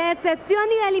 de decepción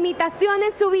y de limitación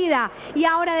en su vida. Y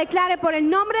ahora declare por el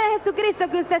nombre de Jesucristo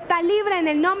que usted está libre en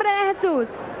el nombre de Jesús.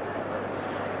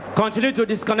 Continue to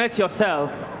disconnect yourself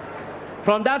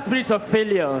from that spirit of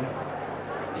failure.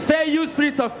 Say, you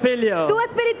spirit of failure, Tu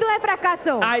espíritu de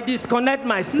fracaso, I disconnect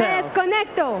me myself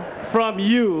desconecto from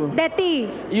you. de ti.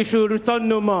 You should return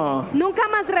no more. Nunca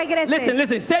más regreses.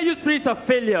 Listen. Say, you spirit of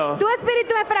failure, Tu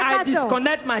espíritu de I fracaso,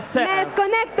 disconnect me myself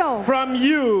desconecto from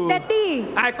you. de ti.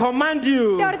 I command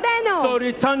you Te ordeno to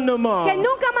return no more. que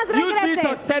nunca más You spirit of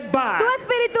regreses. setback, Tu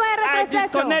espíritu de I retroceso,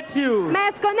 disconnect you me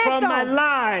desconecto from my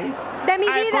life. de mi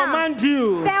I vida. command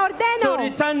you Te ordeno to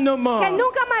return no more. que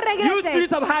nunca más You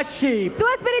spirit regreses. of hardship, Tu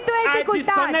espíritu de I dificultad,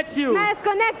 disconnect you me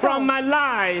desconecto from my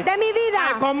life. de mi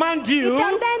vida. I command you Y te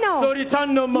ordeno, to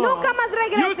return no more. nunca más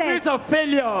regreses. You spirit of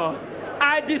failure,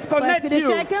 I disconnect Esprit you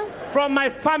d'échec, from my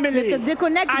family. je te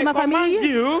déconnecte de I ma command famille.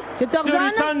 you Je to t'ordonne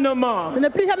return no more. de ne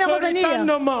plus jamais To revenir. return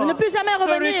no more. De ne plus jamais To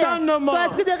revenir. return no more. Toi,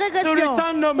 esprit de To régression.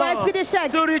 return no Toi, more. esprit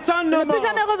d'échec. To return no De ne plus more.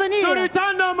 jamais revenir. To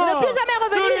return no De more. ne plus jamais To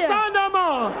revenir. return no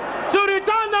more. To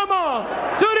return no more.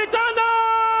 To return no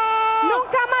more.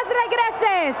 Nunca más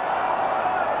regreses.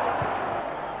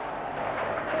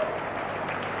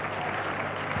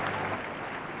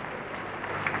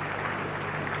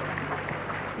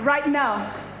 Right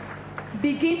now,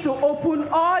 begin to open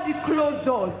all the closed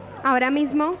doors. Ahora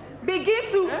mismo, Begin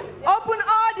to open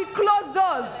all the closed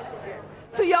doors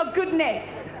to your goodness,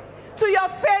 to your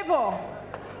favor,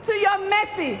 to your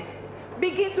mercy.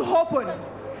 Begin to open.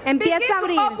 empieza Begin a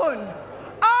abrir. to open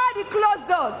all the closed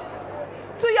doors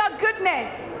to your goodness,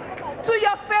 to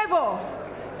your favor,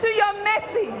 to your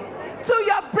mercy, to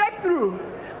your breakthrough.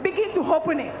 Begin to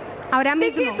open it. Ahora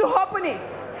Begin to mismo, open it.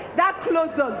 That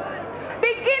closed doors.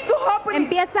 Begin to open it.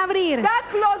 empieza a abrir That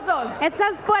closed doors.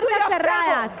 esas puertas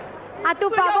cerradas a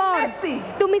tu favor,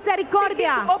 tu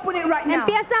misericordia. Open it right now.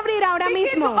 Empieza a abrir ahora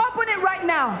Begin to mismo. open it right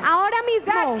now. Ahora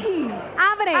mismo, That key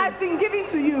abre. has been given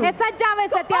to you. Esa llave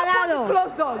So se te ha open dado. the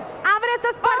closed doors. Abre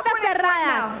esas puertas Open it right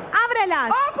cerradas. now. Ábrelas.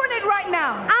 Open it right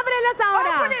now. Ábrelas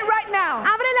ahora. Open it right now.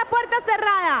 Abre la puerta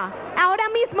cerrada. Ahora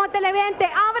mismo, televidente,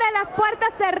 abre las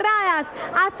puertas cerradas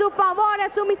a su favor, a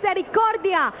su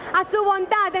misericordia, a su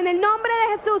bondad. En el nombre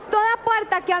de Jesús, toda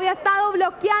puerta que había estado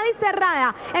bloqueada y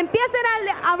cerrada, empiecen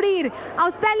a abrir. A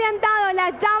usted le han dado la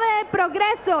llave de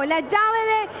progreso, la llave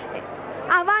de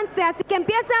avance, así que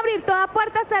empiece a abrir toda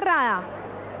puerta cerrada.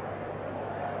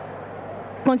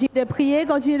 Continuez de prier,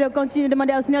 continuez de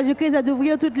demander au Seigneur Jésus-Christ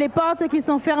d'ouvrir toutes les portes qui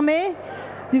sont fermées,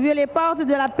 d'ouvrir les portes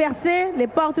de la percée, les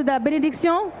portes de la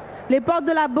bénédiction, les portes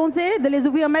de la bonté, de les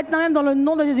ouvrir maintenant même dans le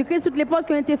nom de Jésus-Christ. Toutes les portes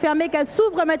qui ont été fermées, qu'elles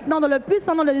s'ouvrent maintenant dans le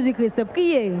puissant nom de Jésus-Christ.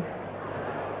 Priez.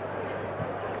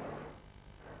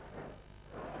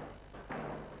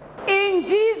 In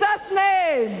Jesus'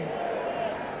 name.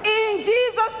 In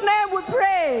Jesus' name we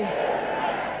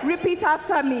pray. Repeat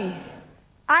after me.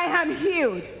 I am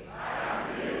healed.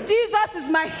 Jesus is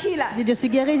my healer. Je suis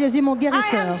guéri, Jésus est mon I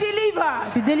guérisseur. am Je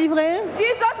delivered. suis délivré,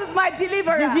 Jesus is my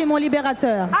deliverer. Jésus est mon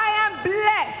libérateur. I am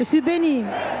blessed. Je suis béni,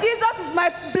 Jesus is my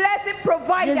blessing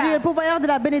provider. Jésus est le pourvoyeur de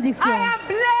la bénédiction. I am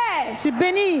Je blessed. suis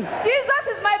béni, Jesus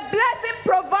is my blessing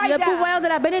provider. le pourvoyeur de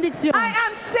la bénédiction. I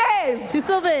am saved. Je suis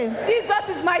sauvé, Jesus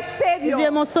is my Jésus est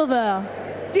savior. mon sauveur.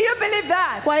 Do you believe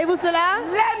that? Croyez-vous cela?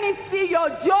 Let me see your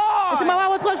joy. Laissez-moi voir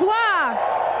votre joie.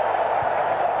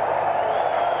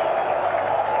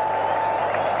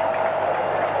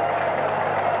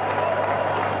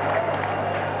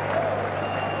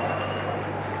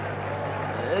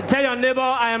 Tell your neighbor,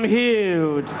 I am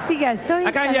healed. Diga, estoy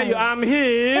I can't hear you. sanado. I'm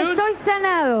healed. Estoy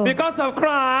sanado. Because of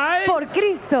Christ. Por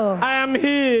Cristo. I am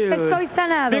healed. Estoy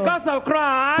sanado. Because of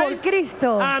Christ. Por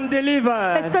Cristo. I am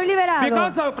delivered. Estoy liberado.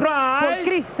 Because of Christ. Por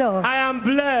Cristo. I am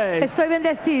blessed. Estoy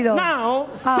bendecido. Now,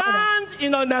 stand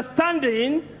in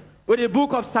understanding with the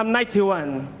book of Psalm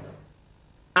 91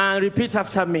 and repeat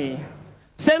after me.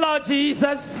 Say, Lord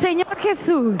Jesus, Señor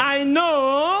Jesús, I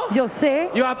know yo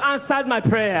sé, you have answered my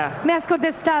prayer. Me has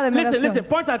contestado en mi oración. Listen,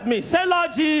 point at me. Say,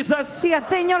 Lord Jesus, diga,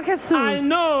 Señor Jesús, I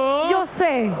know yo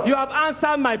sé, you have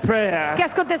answered my prayer. Que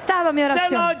has contestado mi oración.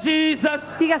 Say, Lord Jesus,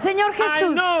 diga, Señor Jesús,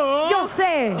 I know yo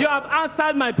sé, you have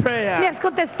answered my prayer. Me has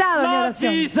contestado Lord mi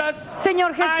oración. Jesus,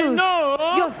 Señor Jesús, I know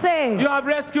yo sé, you have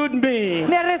rescued me.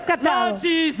 Me has rescatado. Lord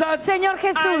Jesus, Señor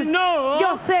Jesús, I know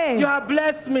yo sé, you have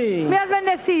blessed me. Me has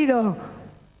bendecido.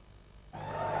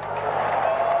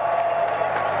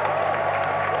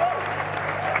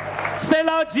 Say,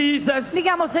 Lord Jesus,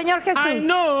 digamos, Señor Jesús, I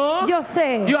know yo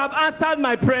sé, you have answered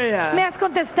my prayer. Me has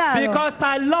contestado. Because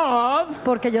I love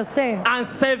porque yo sé, and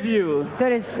save you. Tú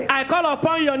eres, I call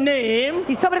upon your name.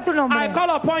 Y sobre tu nombre. I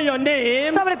call upon your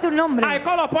name. Sobre tu nombre. I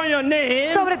call upon your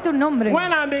name. Sobre tu nombre.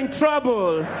 When I'm in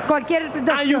trouble. Cualquier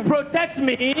situación. And you protect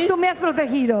me. Tú me has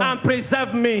protegido. And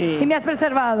preserve me. Y me has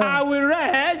preservado. I will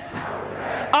rest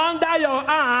under your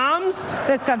arms,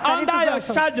 under your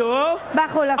shadow,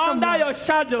 bajo la sombra, under your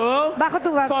shadow, bajo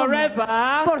tu forever,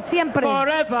 por siempre,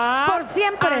 forever, por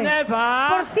siempre, and ever,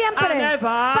 por siempre, and ever,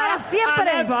 para siempre, and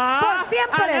ever, por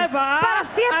siempre, and ever, para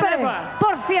siempre, and ever.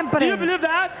 por siempre. Do you believe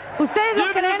that? ¿Ustedes Do lo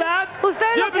you believe creen? that?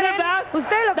 ¿Ustedes Do lo you believe creen? that?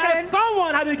 ¿Ustedes lo That creen?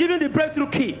 someone has been given the breakthrough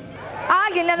key.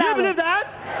 Alguien le ha Do you dado believe that?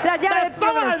 la llave That del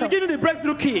someone has progreso. been given the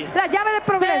breakthrough key. La llave del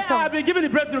Say, progreso. I have been given the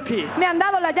breakthrough key. Me han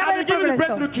dado la I llave have del been given the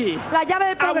progreso. breakthrough key. La llave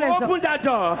del I will progreso. open that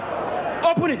door.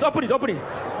 Open it, open it, open it.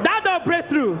 That door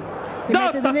breakthrough.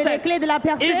 Door Donner les success. clés de la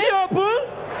percée. Is it open?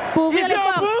 Pour ouvrir Is les it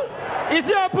portes. open? Is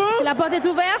it open? La porte est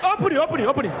ouverte. Open it, open it,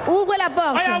 open it. Ouvre la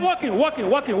porte. I am walking, walking,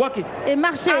 walking, walking. Et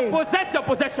marchez. And possess your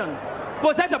possession.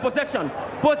 Possess your possession.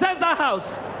 Possess that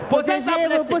house. Possess that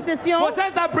Protégez vos blessing. possessions.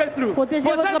 Possess that breakthrough. Protégez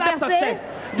Possess votre that percée. success.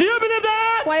 Do you believe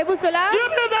that? Croyez-vous cela? Do you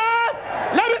believe that?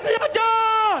 Let me see your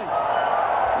joy.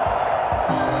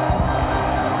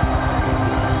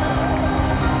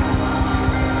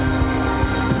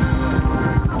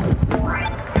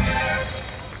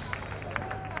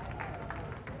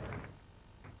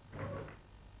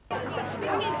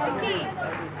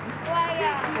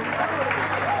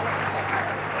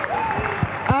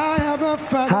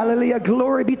 Hallelujah.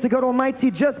 Glory be to God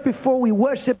Almighty. Just before we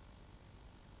worship,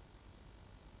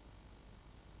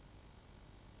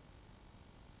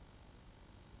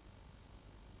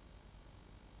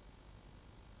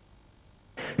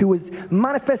 who was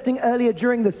manifesting earlier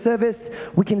during the service,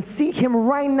 we can see him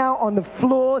right now on the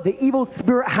floor. The evil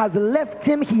spirit has left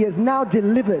him. He is now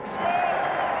delivered.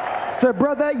 So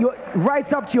brother, you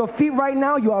rise up to your feet right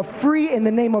now. You are free in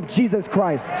the name of Jesus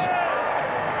Christ.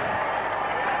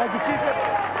 Thank you, Jesus.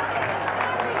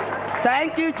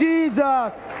 Thank you,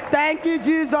 Jesus. Thank you,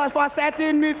 Jesus, for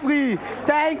setting me free.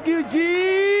 Thank you, Jesus.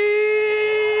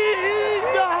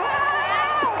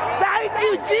 Thank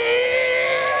you, Jesus.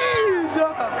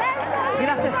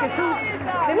 Gracias, Jesús.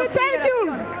 We thank you.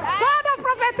 God of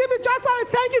prophecy, we just want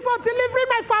to thank you for delivering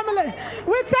my family.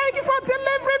 We thank you for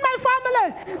delivering my family.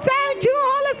 Thank you,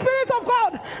 Holy Spirit of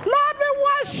God. Lord, we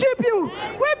worship you.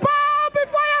 We bow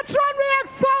before your throne. We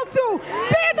exalt you.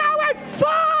 Be thou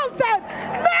exalted.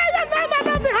 May your name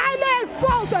ever be highly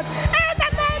exalted. In the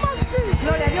name of Jesus.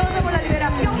 Gloria a Dios, por la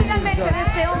liberación finalmente de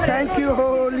este hombre. Thank you,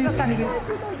 Holy Spirit.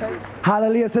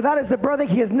 Hallelujah. So that is the brother.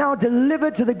 He is now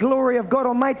delivered to the glory of God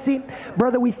Almighty.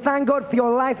 Brother, we thank God for your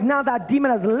life. Now that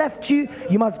demon has left you,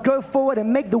 you must go forward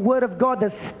and make the word of God the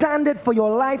standard for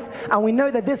your life. And we know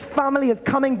that this family is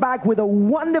coming back with a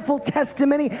wonderful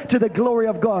testimony to the glory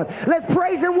of God. Let's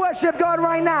praise and worship God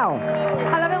right now.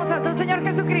 Alabemos a nuestro Señor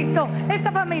Jesucristo.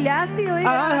 Esta familia ha sido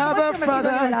I have a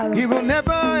father, he will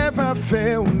never ever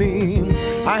fail me.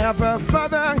 I have a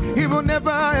father, he will never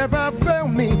ever fail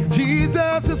me.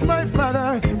 Jesus is my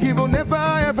father, he will never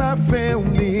ever fail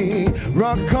me.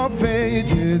 Rock of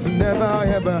ages, never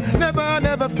ever,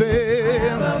 never fail. I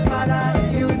have a father,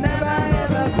 he will never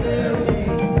ever fail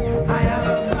me. I have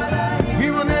a father, he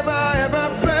will never ever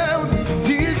fail me.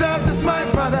 Jesus is my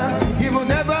father, he will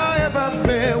never ever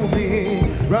fail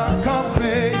me. Rock of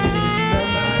ages.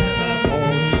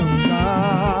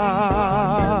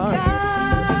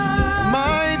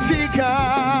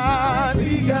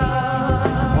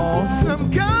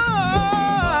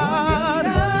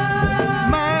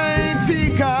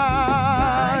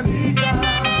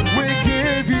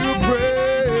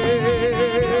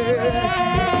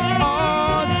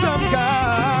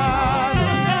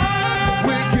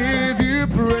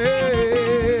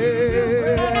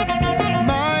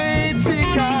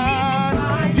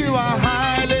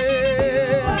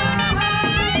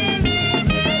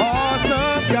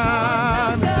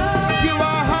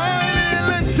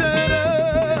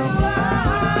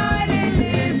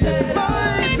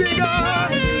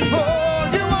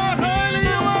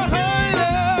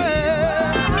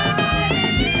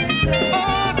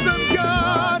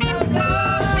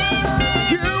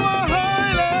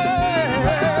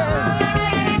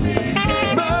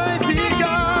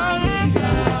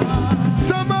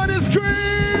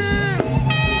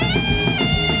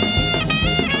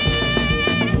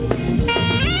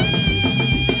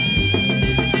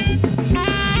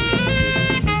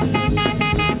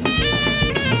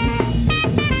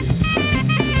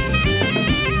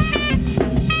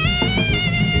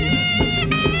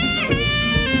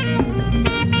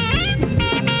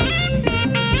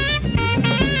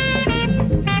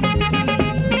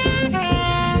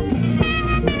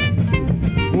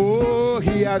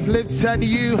 has lifted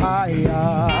you higher.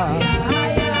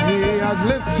 He has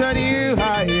lifted you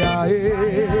higher.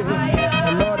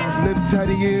 The Lord has lifted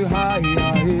you higher.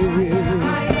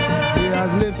 He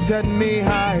has lifted me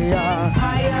higher.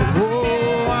 Oh,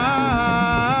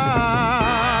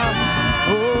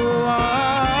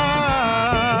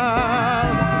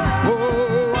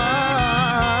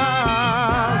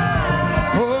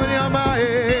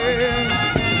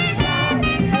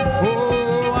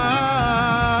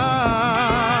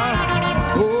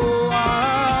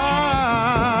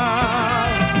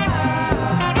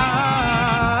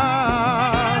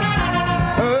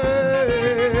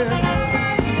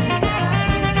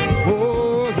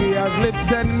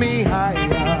 me higher.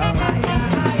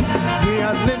 He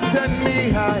has lifted me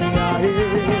higher. He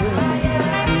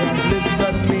has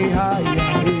lifted me higher.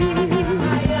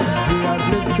 He has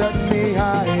lifted me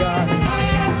higher.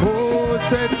 Oh,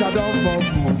 set a down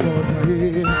for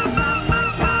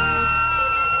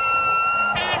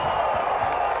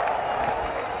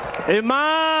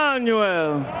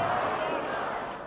Emmanuel.